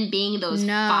imagine being those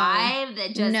 5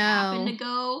 that just happened to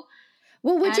go?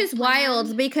 Well, which is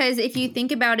wild, because if you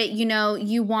think about it,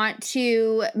 you want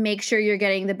to make sure you're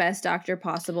getting the best doctor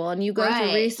possible, and you go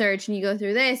through research and you go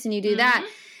through this and you do that.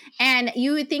 And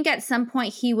you would think at some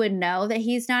point he would know that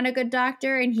he's not a good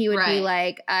doctor, and he would be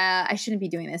like, I shouldn't be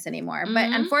doing this anymore. But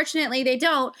unfortunately they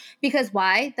don't, because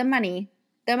why? The money.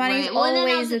 The money's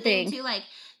always the thing. Too, like,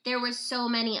 there were so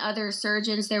many other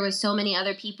surgeons. There was so many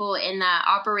other people in that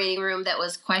operating room that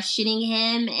was questioning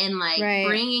him and like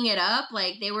bringing it up.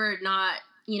 Like they were not,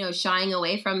 shying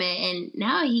away from it. And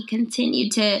now he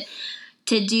continued to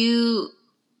do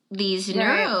these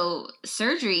neuro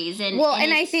surgeries. And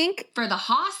I think for the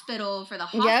hospitals,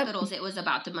 it was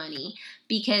about the money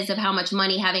because of how much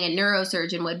money having a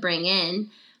neurosurgeon would bring in.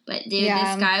 But dude,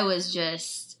 this guy was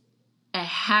just a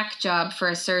hack job for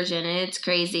a surgeon, and it's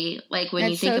crazy. Like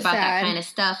when you think about that kind of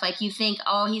stuff, like you think,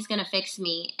 oh, he's gonna fix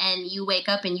me, and you wake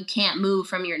up and you can't move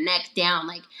from your neck down.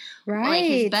 Like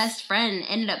his best friend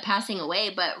ended up passing away,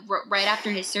 but right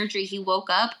after his surgery, he woke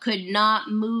up, could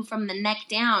not move from the neck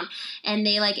down, and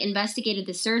they like investigated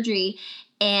the surgery,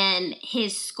 and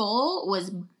his skull was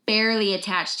barely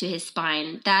attached to his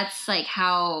spine. That's like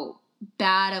how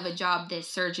bad of a job this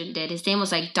surgeon did. His name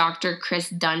was like Dr. Chris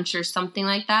Dunch or something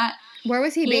like that. Where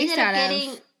was he based out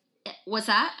of? What's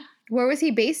that? Where was he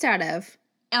based out of?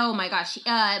 Oh my gosh.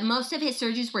 Most of his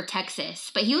surgeries were Texas,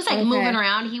 but he was like moving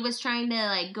around. He was trying to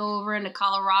like go over into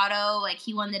Colorado. Like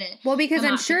he wanted to. Well, because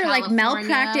I'm sure like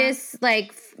malpractice,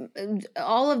 like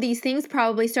all of these things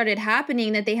probably started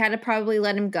happening that they had to probably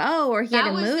let him go, or he had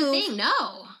to move. That was the thing.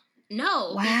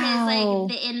 No, because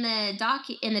like in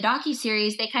the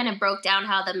docuseries, they kind of broke down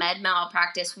how the med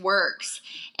malpractice works,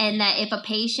 and that if a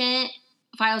patient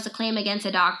files a claim against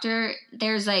a doctor,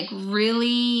 there's like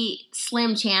really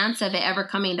slim chance of it ever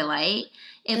coming to light.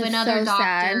 If another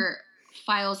doctor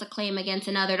files a claim against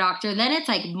another doctor, then it's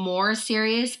like more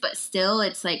serious, but still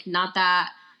it's like not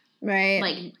that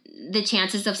like the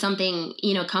chances of something,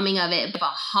 coming of it. If a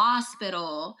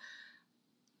hospital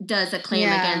does a claim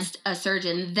against a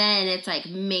surgeon, then it's like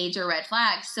major red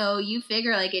flags. So you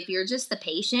figure like if you're just the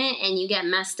patient and you get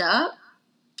messed up,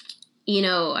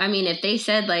 if they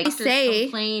said like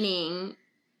complaining,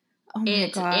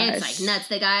 it's like nuts.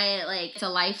 The guy, like, it's a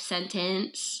life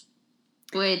sentence.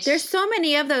 Which there's so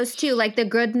many of those too. Like the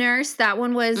Good Nurse, that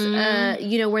one was,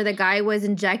 where the guy was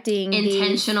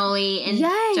intentionally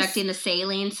injecting the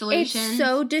saline solution. It's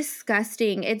so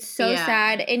disgusting. It's so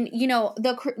sad. And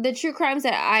the true crimes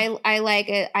that I like,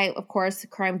 I of course,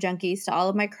 Crime Junkies, to all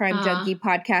of my Crime Junkie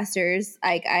podcasters,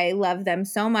 I love them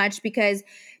so much because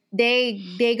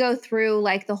they go through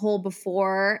like the whole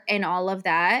before and all of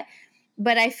that.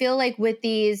 But I feel like with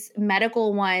these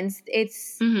medical ones,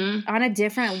 it's on a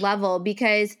different level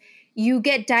because you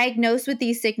get diagnosed with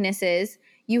these sicknesses.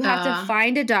 You have to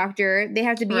find a doctor. They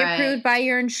have to be approved by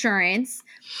your insurance.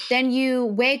 Then you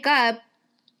wake up.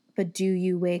 But do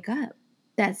you wake up?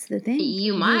 That's the thing.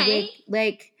 You might.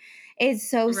 It's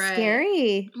so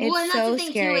scary. It's and that's so the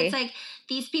thing scary. Too. It's like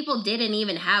these people didn't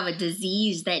even have a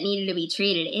disease that needed to be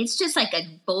treated. It's just like a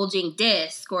bulging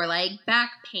disc or like back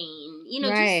pain,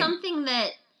 just something that.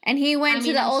 And he went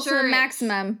to the ultimate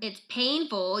maximum. It's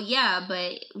painful,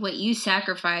 but what you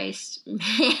sacrificed,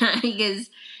 man, because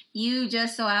you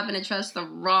just so happen to trust the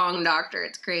wrong doctor.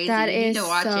 It's crazy. That you need is to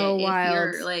watch so it wild.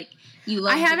 If you're like you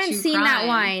love. I haven't seen that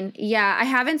one. Yeah, I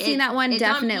haven't seen that one.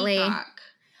 Definitely. On Peacock.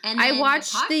 And I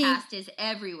watched the podcast is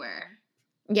everywhere.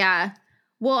 Yeah.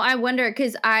 Well, I wonder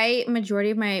because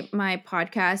majority of my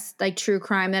podcast, like true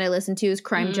crime that I listen to, is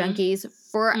Crime Junkies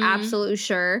for absolute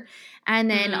sure, and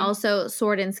then also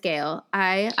Sword and Scale.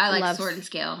 I like love Sword and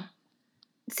Scale.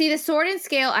 See, the Sword and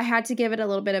Scale, I had to give it a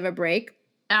little bit of a break.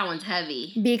 That one's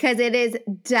heavy because it is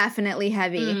definitely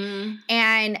heavy,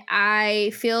 and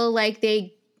I feel like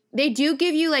they do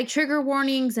give you like trigger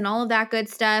warnings and all of that good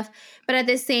stuff, but at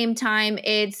the same time,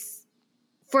 it's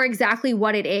for exactly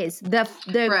what it is, the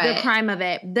crime of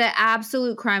it, the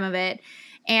absolute crime of it.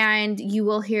 And you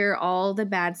will hear all the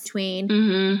bad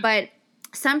between. But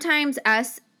sometimes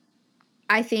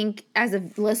I think as a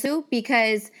listener,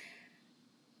 because,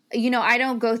 I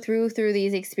don't go through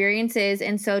these experiences.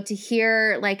 And so to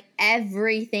hear like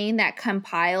everything that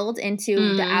compiled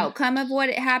into the outcome of what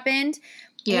happened,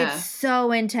 it's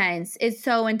so intense. It's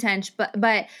so intense.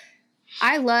 But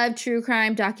I love true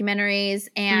crime documentaries,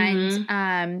 and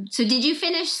so did you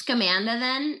finish Scamanda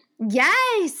then?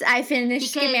 Yes, I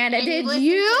finished Scamanda. Did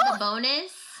you? To the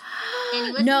bonus? And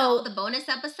you listened to all the bonus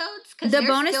episodes? Because the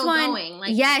bonus still one, going.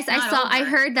 Like, yes, I saw. Over. I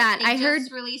heard that. They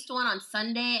just released one on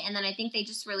Sunday, and then I think they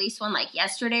just released one like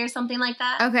yesterday or something like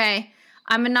that. Okay.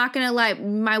 I'm not going to lie.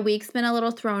 My week's been a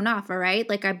little thrown off, all right?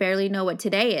 Like, I barely know what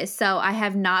today is. So, I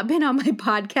have not been on my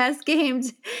podcast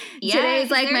games. Yeah, today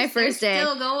is like my first day.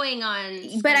 Still going on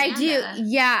Scamanda. But I do.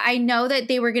 Yeah, I know that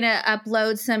they were going to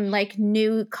upload some, like,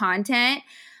 new content.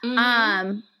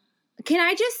 Can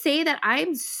I just say that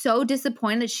I'm so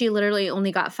disappointed that she literally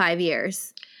only got 5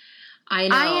 years. I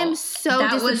know. I am so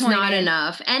disappointed. That was not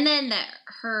enough. And then that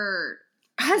her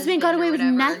husband got away with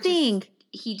nothing.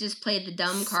 He just played the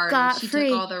dumb card Scot and she free.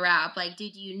 took all the rap. Like,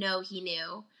 did you know he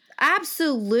knew?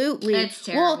 Absolutely. That's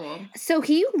terrible. Well, so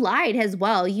he lied as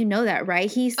well. You know that, right?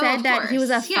 He said that he was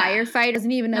a firefighter.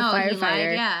 Wasn't even a firefighter. He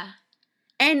lied, yeah.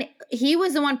 And he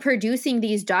was the one producing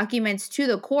these documents to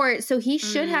the court, so he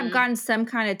should have gotten some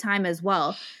kind of time as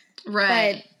well.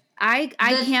 Right. But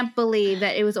I can't believe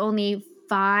that it was only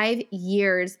 5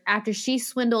 years after she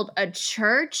swindled a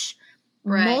church.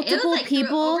 Right. Multiple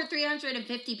people. Over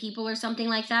 350 people or something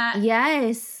like that.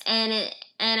 Yes. And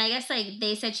I guess like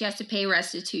they said she has to pay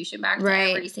restitution back to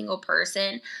every single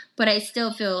person. But I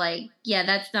still feel like, yeah,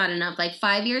 that's not enough. Like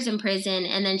 5 years in prison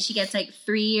and then she gets like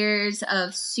 3 years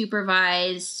of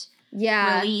supervised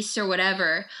release or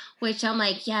whatever. Which I'm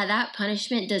like, yeah, that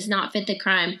punishment does not fit the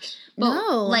crime.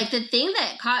 But like the thing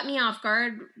that caught me off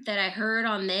guard that I heard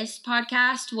on this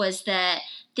podcast was that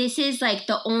this is like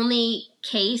the only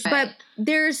case. But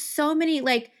there's so many,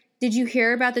 like, did you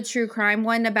hear about the true crime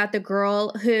one about the girl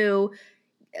who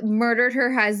murdered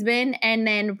her husband and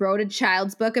then wrote a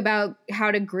child's book about how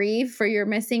to grieve for your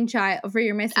missing child, for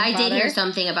your missing father? I did hear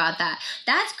something about that.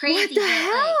 That's crazy. What the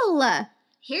hell? Like,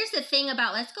 here's the thing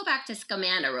about, let's go back to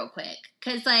Scamanda real quick.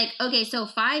 Because, like, okay, so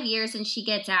 5 years and she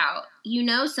gets out. You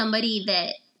know somebody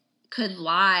that could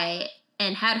lie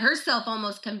and had herself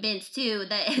almost convinced, too,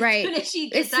 that as soon as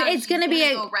she gets out, she's going to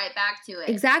go right back to it.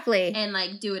 Exactly. And,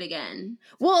 like, do it again.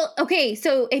 Well, okay,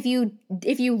 so if you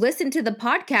listen to the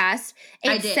podcast,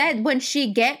 it said when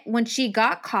she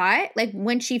got caught, like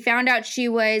when she found out she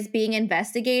was being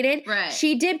investigated,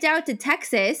 she dipped out to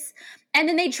Texas. And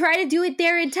then they tried to do it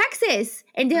there in Texas.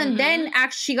 And then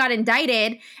actually she got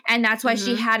indicted. And that's why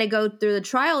she had to go through the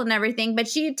trial and everything. But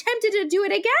she attempted to do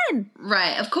it again.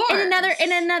 Right, of course.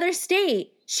 In another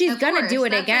state. She's going to do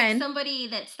it again. Like somebody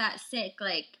that's that sick.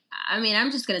 Like, I mean,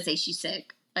 I'm just going to say she's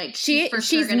sick. Like she's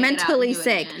mentally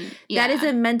sick. Yeah. That is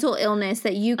a mental illness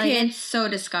that you can. Like, it's so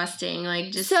disgusting.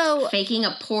 Like just faking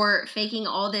a port, faking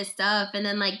all this stuff, and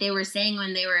then like they were saying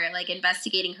when they were like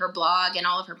investigating her blog and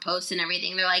all of her posts and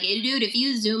everything, they're like, hey, dude, if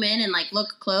you zoom in and like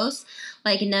look close,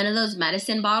 like none of those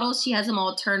medicine bottles, she has them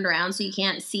all turned around so you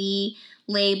can't see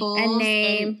labels and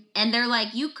name, and they're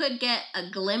like you could get a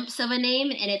glimpse of a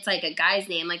name and it's like a guy's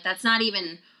name, like that's not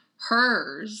even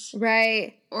hers,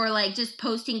 right? Or like just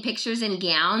posting pictures in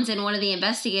gowns, and one of the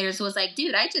investigators was like,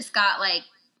 dude, I just got like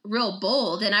real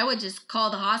bold and I would just call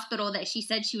the hospital that she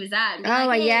said she was at and be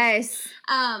like, hey, yes,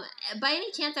 by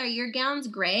any chance are your gowns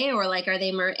gray or like are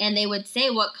they and they would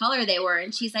say what color they were,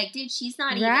 and she's like, dude, she's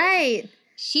not even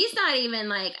she's not even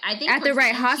like, I think at the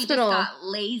right hospital. She just got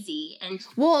lazy, and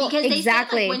because they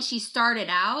said like when she started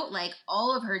out, like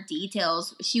all of her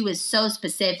details, she was so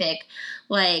specific,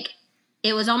 like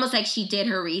it was almost like she did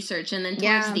her research, and then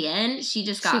towards the end, she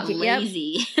just got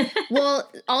lazy. Well,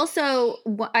 also,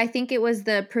 I think it was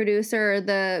the producer,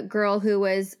 the girl who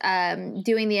was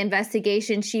doing the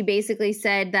investigation. She basically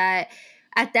said that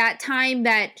at that time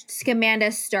that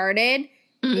Scamanda started,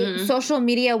 social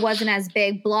media wasn't as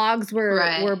big. Blogs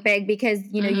were big because,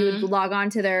 you know, you would log on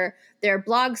to their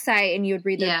blog site and you would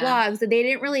read their blogs. They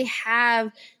didn't really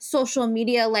have social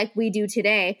media like we do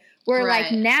today. Where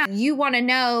like now you want to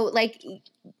know, like,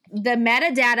 the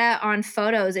metadata on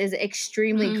photos is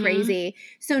extremely crazy.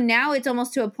 So now it's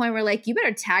almost to a point where, like, you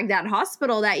better tag that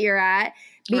hospital that you're at,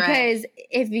 because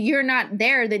if you're not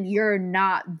there, then you're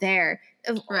not there.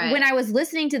 When I was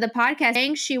listening to the podcast,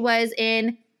 saying she was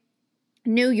in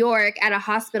New York at a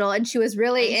hospital, and she was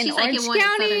really in Orange County.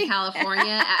 Southern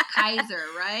California at Kaiser,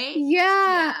 right?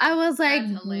 Yeah. I was like,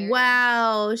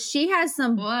 wow, she has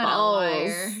some what balls. A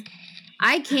liar.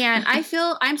 I can't. I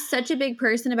feel I'm such a big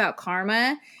person about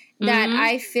karma that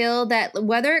I feel that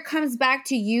whether it comes back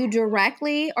to you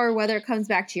directly or whether it comes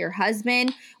back to your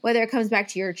husband, whether it comes back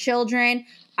to your children,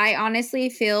 I honestly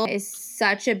feel is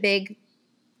such a big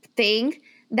thing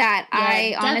that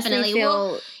I honestly feel.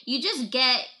 Well, you just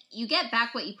get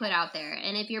back what you put out there.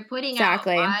 And if you're putting out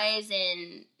lies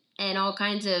and all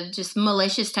kinds of just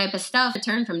malicious type of stuff,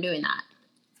 return from doing that.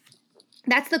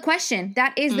 That's the question.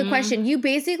 That is the question. You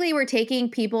basically were taking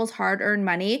people's hard-earned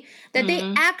money that they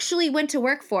actually went to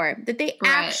work for, that they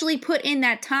actually put in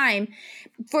that time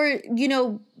for, you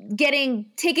know, getting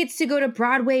tickets to go to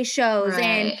Broadway shows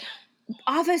and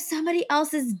off of somebody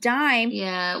else's dime.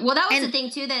 Yeah. Well, that was the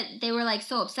thing, too, that they were, like,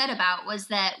 so upset about, was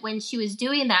that when she was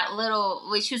doing that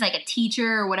when she was, like, a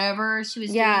teacher or whatever she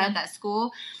was doing at that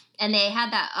school, and they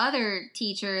had that other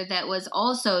teacher that was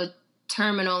also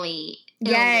terminally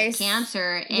ill with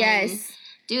cancer. And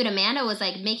dude, Amanda was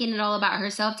like making it all about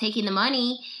herself, taking the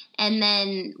money. And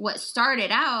then what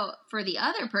started out for the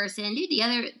other person, dude,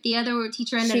 the other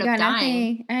teacher ended up dying.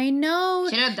 Nothing. I know.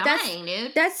 She ended up dying,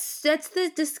 dude. That's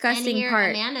the disgusting and here,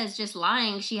 part. Amanda's just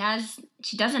lying. She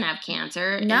doesn't have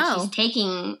cancer. No. And she's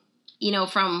taking, you know,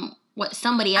 from what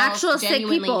somebody else actual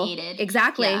genuinely sick people needed.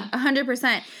 Exactly.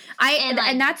 100%.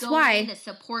 And that's why the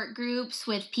support groups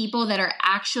with people that are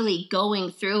actually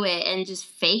going through it and just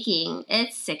faking,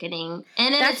 it's sickening.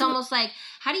 And then it's almost like,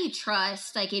 how do you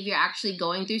trust, like, if you're actually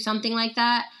going through something like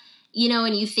that, you know,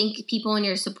 and you think people in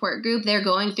your support group, they're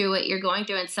going through what you're going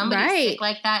through, and somebody sick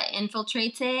like that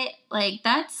infiltrates it, like,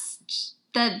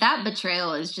 that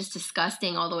betrayal is just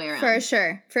disgusting all the way around.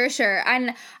 For sure.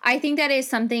 And I think that is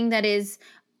something that is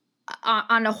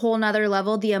on a whole nother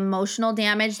level, the emotional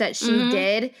damage that she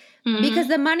did, because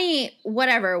the money,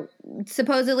 whatever,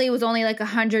 supposedly was only like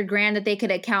 $100,000 that they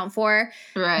could account for.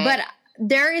 Right. But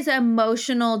there is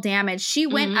emotional damage. She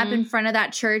went up in front of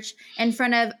that church, in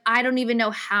front of I don't even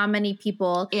know how many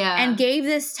people, and gave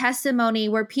this testimony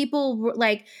where people were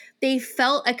like, they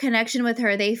felt a connection with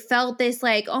her. They felt this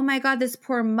like, oh my God, this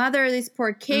poor mother, these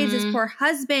poor kids, this poor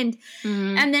husband.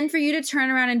 And then for you to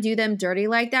turn around and do them dirty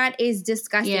like that is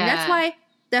disgusting. Yeah. That's why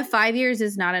the 5 years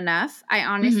is not enough. I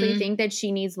honestly think that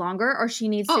she needs longer, or she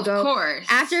needs to go. Of course.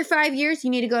 After 5 years, you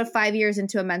need to go 5 years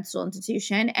into a mental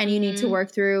institution, and you need to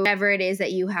work through whatever it is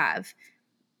that you have.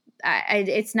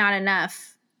 It's not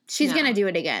enough. She's going to do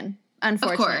it again,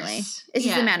 unfortunately. It's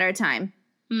just a matter of time.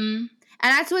 And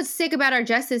that's what's sick about our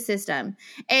justice system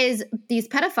is these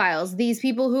pedophiles, these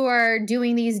people who are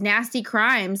doing these nasty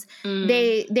crimes.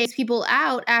 They people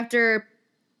out after,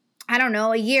 I don't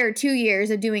know, a year, 2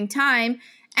 years of doing time,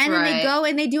 and then they go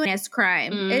and they do a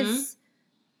crime.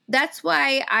 That's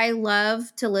why I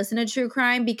love to listen to true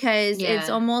crime, because it's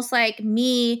almost like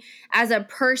me as a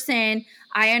person.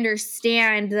 I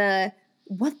understand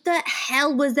what the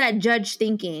hell was that judge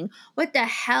thinking? What the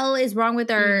hell is wrong with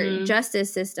our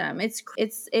justice system?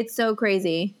 It's so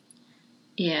crazy.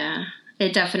 Yeah,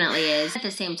 it definitely is. At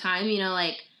the same time, you know,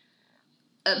 like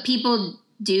people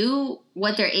do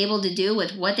what they're able to do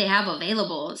with what they have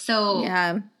available. So,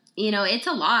 you know, it's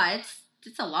a lot.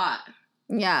 It's a lot.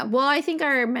 Yeah. Well, I think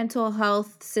our mental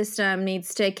health system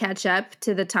needs to catch up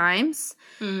to the times.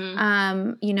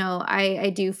 You know,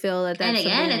 I do feel that that's, and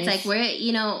again, it's like, where,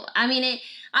 you know, I mean,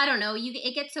 I don't know,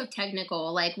 it gets so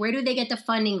technical. Like, where do they get the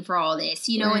funding for all this?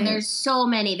 You know, and there's so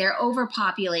many, they're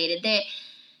overpopulated.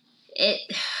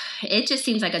 It just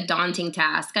seems like a daunting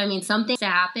task. I mean, something to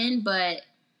happen, but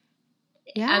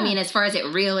I mean, as far as it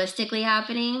realistically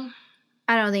happening,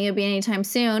 I don't think it'll be anytime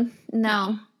soon.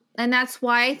 No. And that's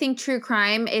why I think true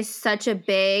crime is such a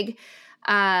big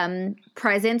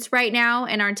presence right now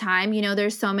in our time. You know,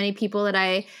 there's so many people that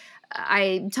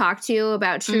I talk to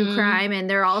about true crime, and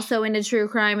they're also into true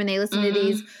crime, and they listen to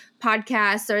these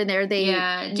podcasts, or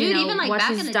they dude, even like watch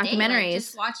back these in the documentaries. Day, like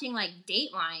just watching like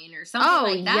Dateline or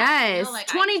something like that. Yes, you know, like,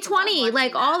 2020,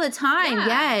 like all the time.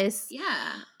 Yes,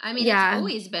 I mean, it's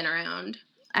always been around.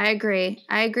 I agree.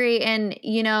 And,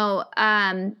 you know,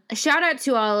 shout out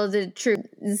to all of the true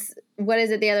what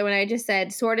is it? The other one I just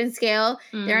said, Sword and Scale.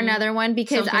 They're another one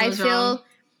because I feel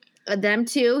them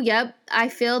too. Yep. I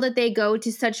feel that they go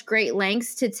to such great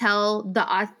lengths to tell the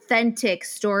authentic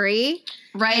story.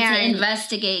 Right. To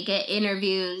investigate, get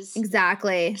interviews.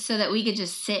 Exactly. So that we could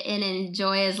just sit in and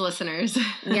enjoy as listeners.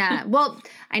 Yeah. Well,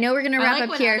 I know we're going to wrap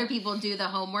up here. Other people do the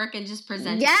homework and just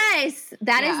present. Yes.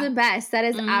 That is the best. That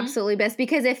is absolutely best.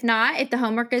 Because if not, if the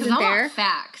homework isn't there. I want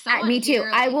facts. Me too.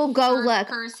 I will go look.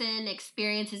 Person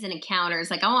experiences and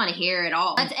encounters. Like, I want to hear it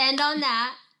all. Let's end on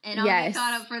that. And I'll get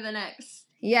caught up for the next.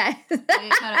 Yes. I'll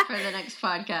get caught up for the next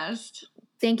podcast.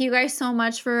 Thank you guys so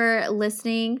much for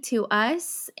listening to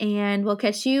us, and we'll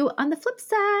catch you on the flip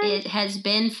side. It has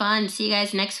been fun. See you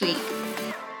guys next week.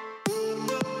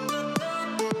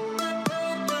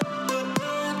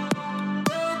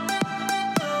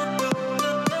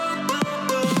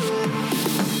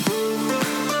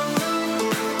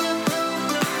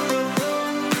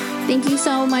 Thank you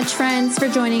so much, friends, for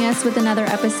joining us with another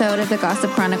episode of the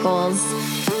Gossip Chronicles.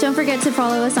 Don't forget to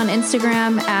follow us on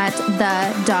Instagram at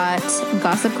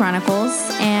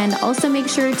the.gossipchronicles. And also make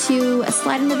sure to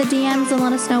slide into the DMs and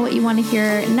let us know what you want to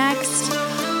hear next,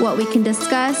 what we can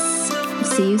discuss.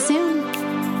 See you soon.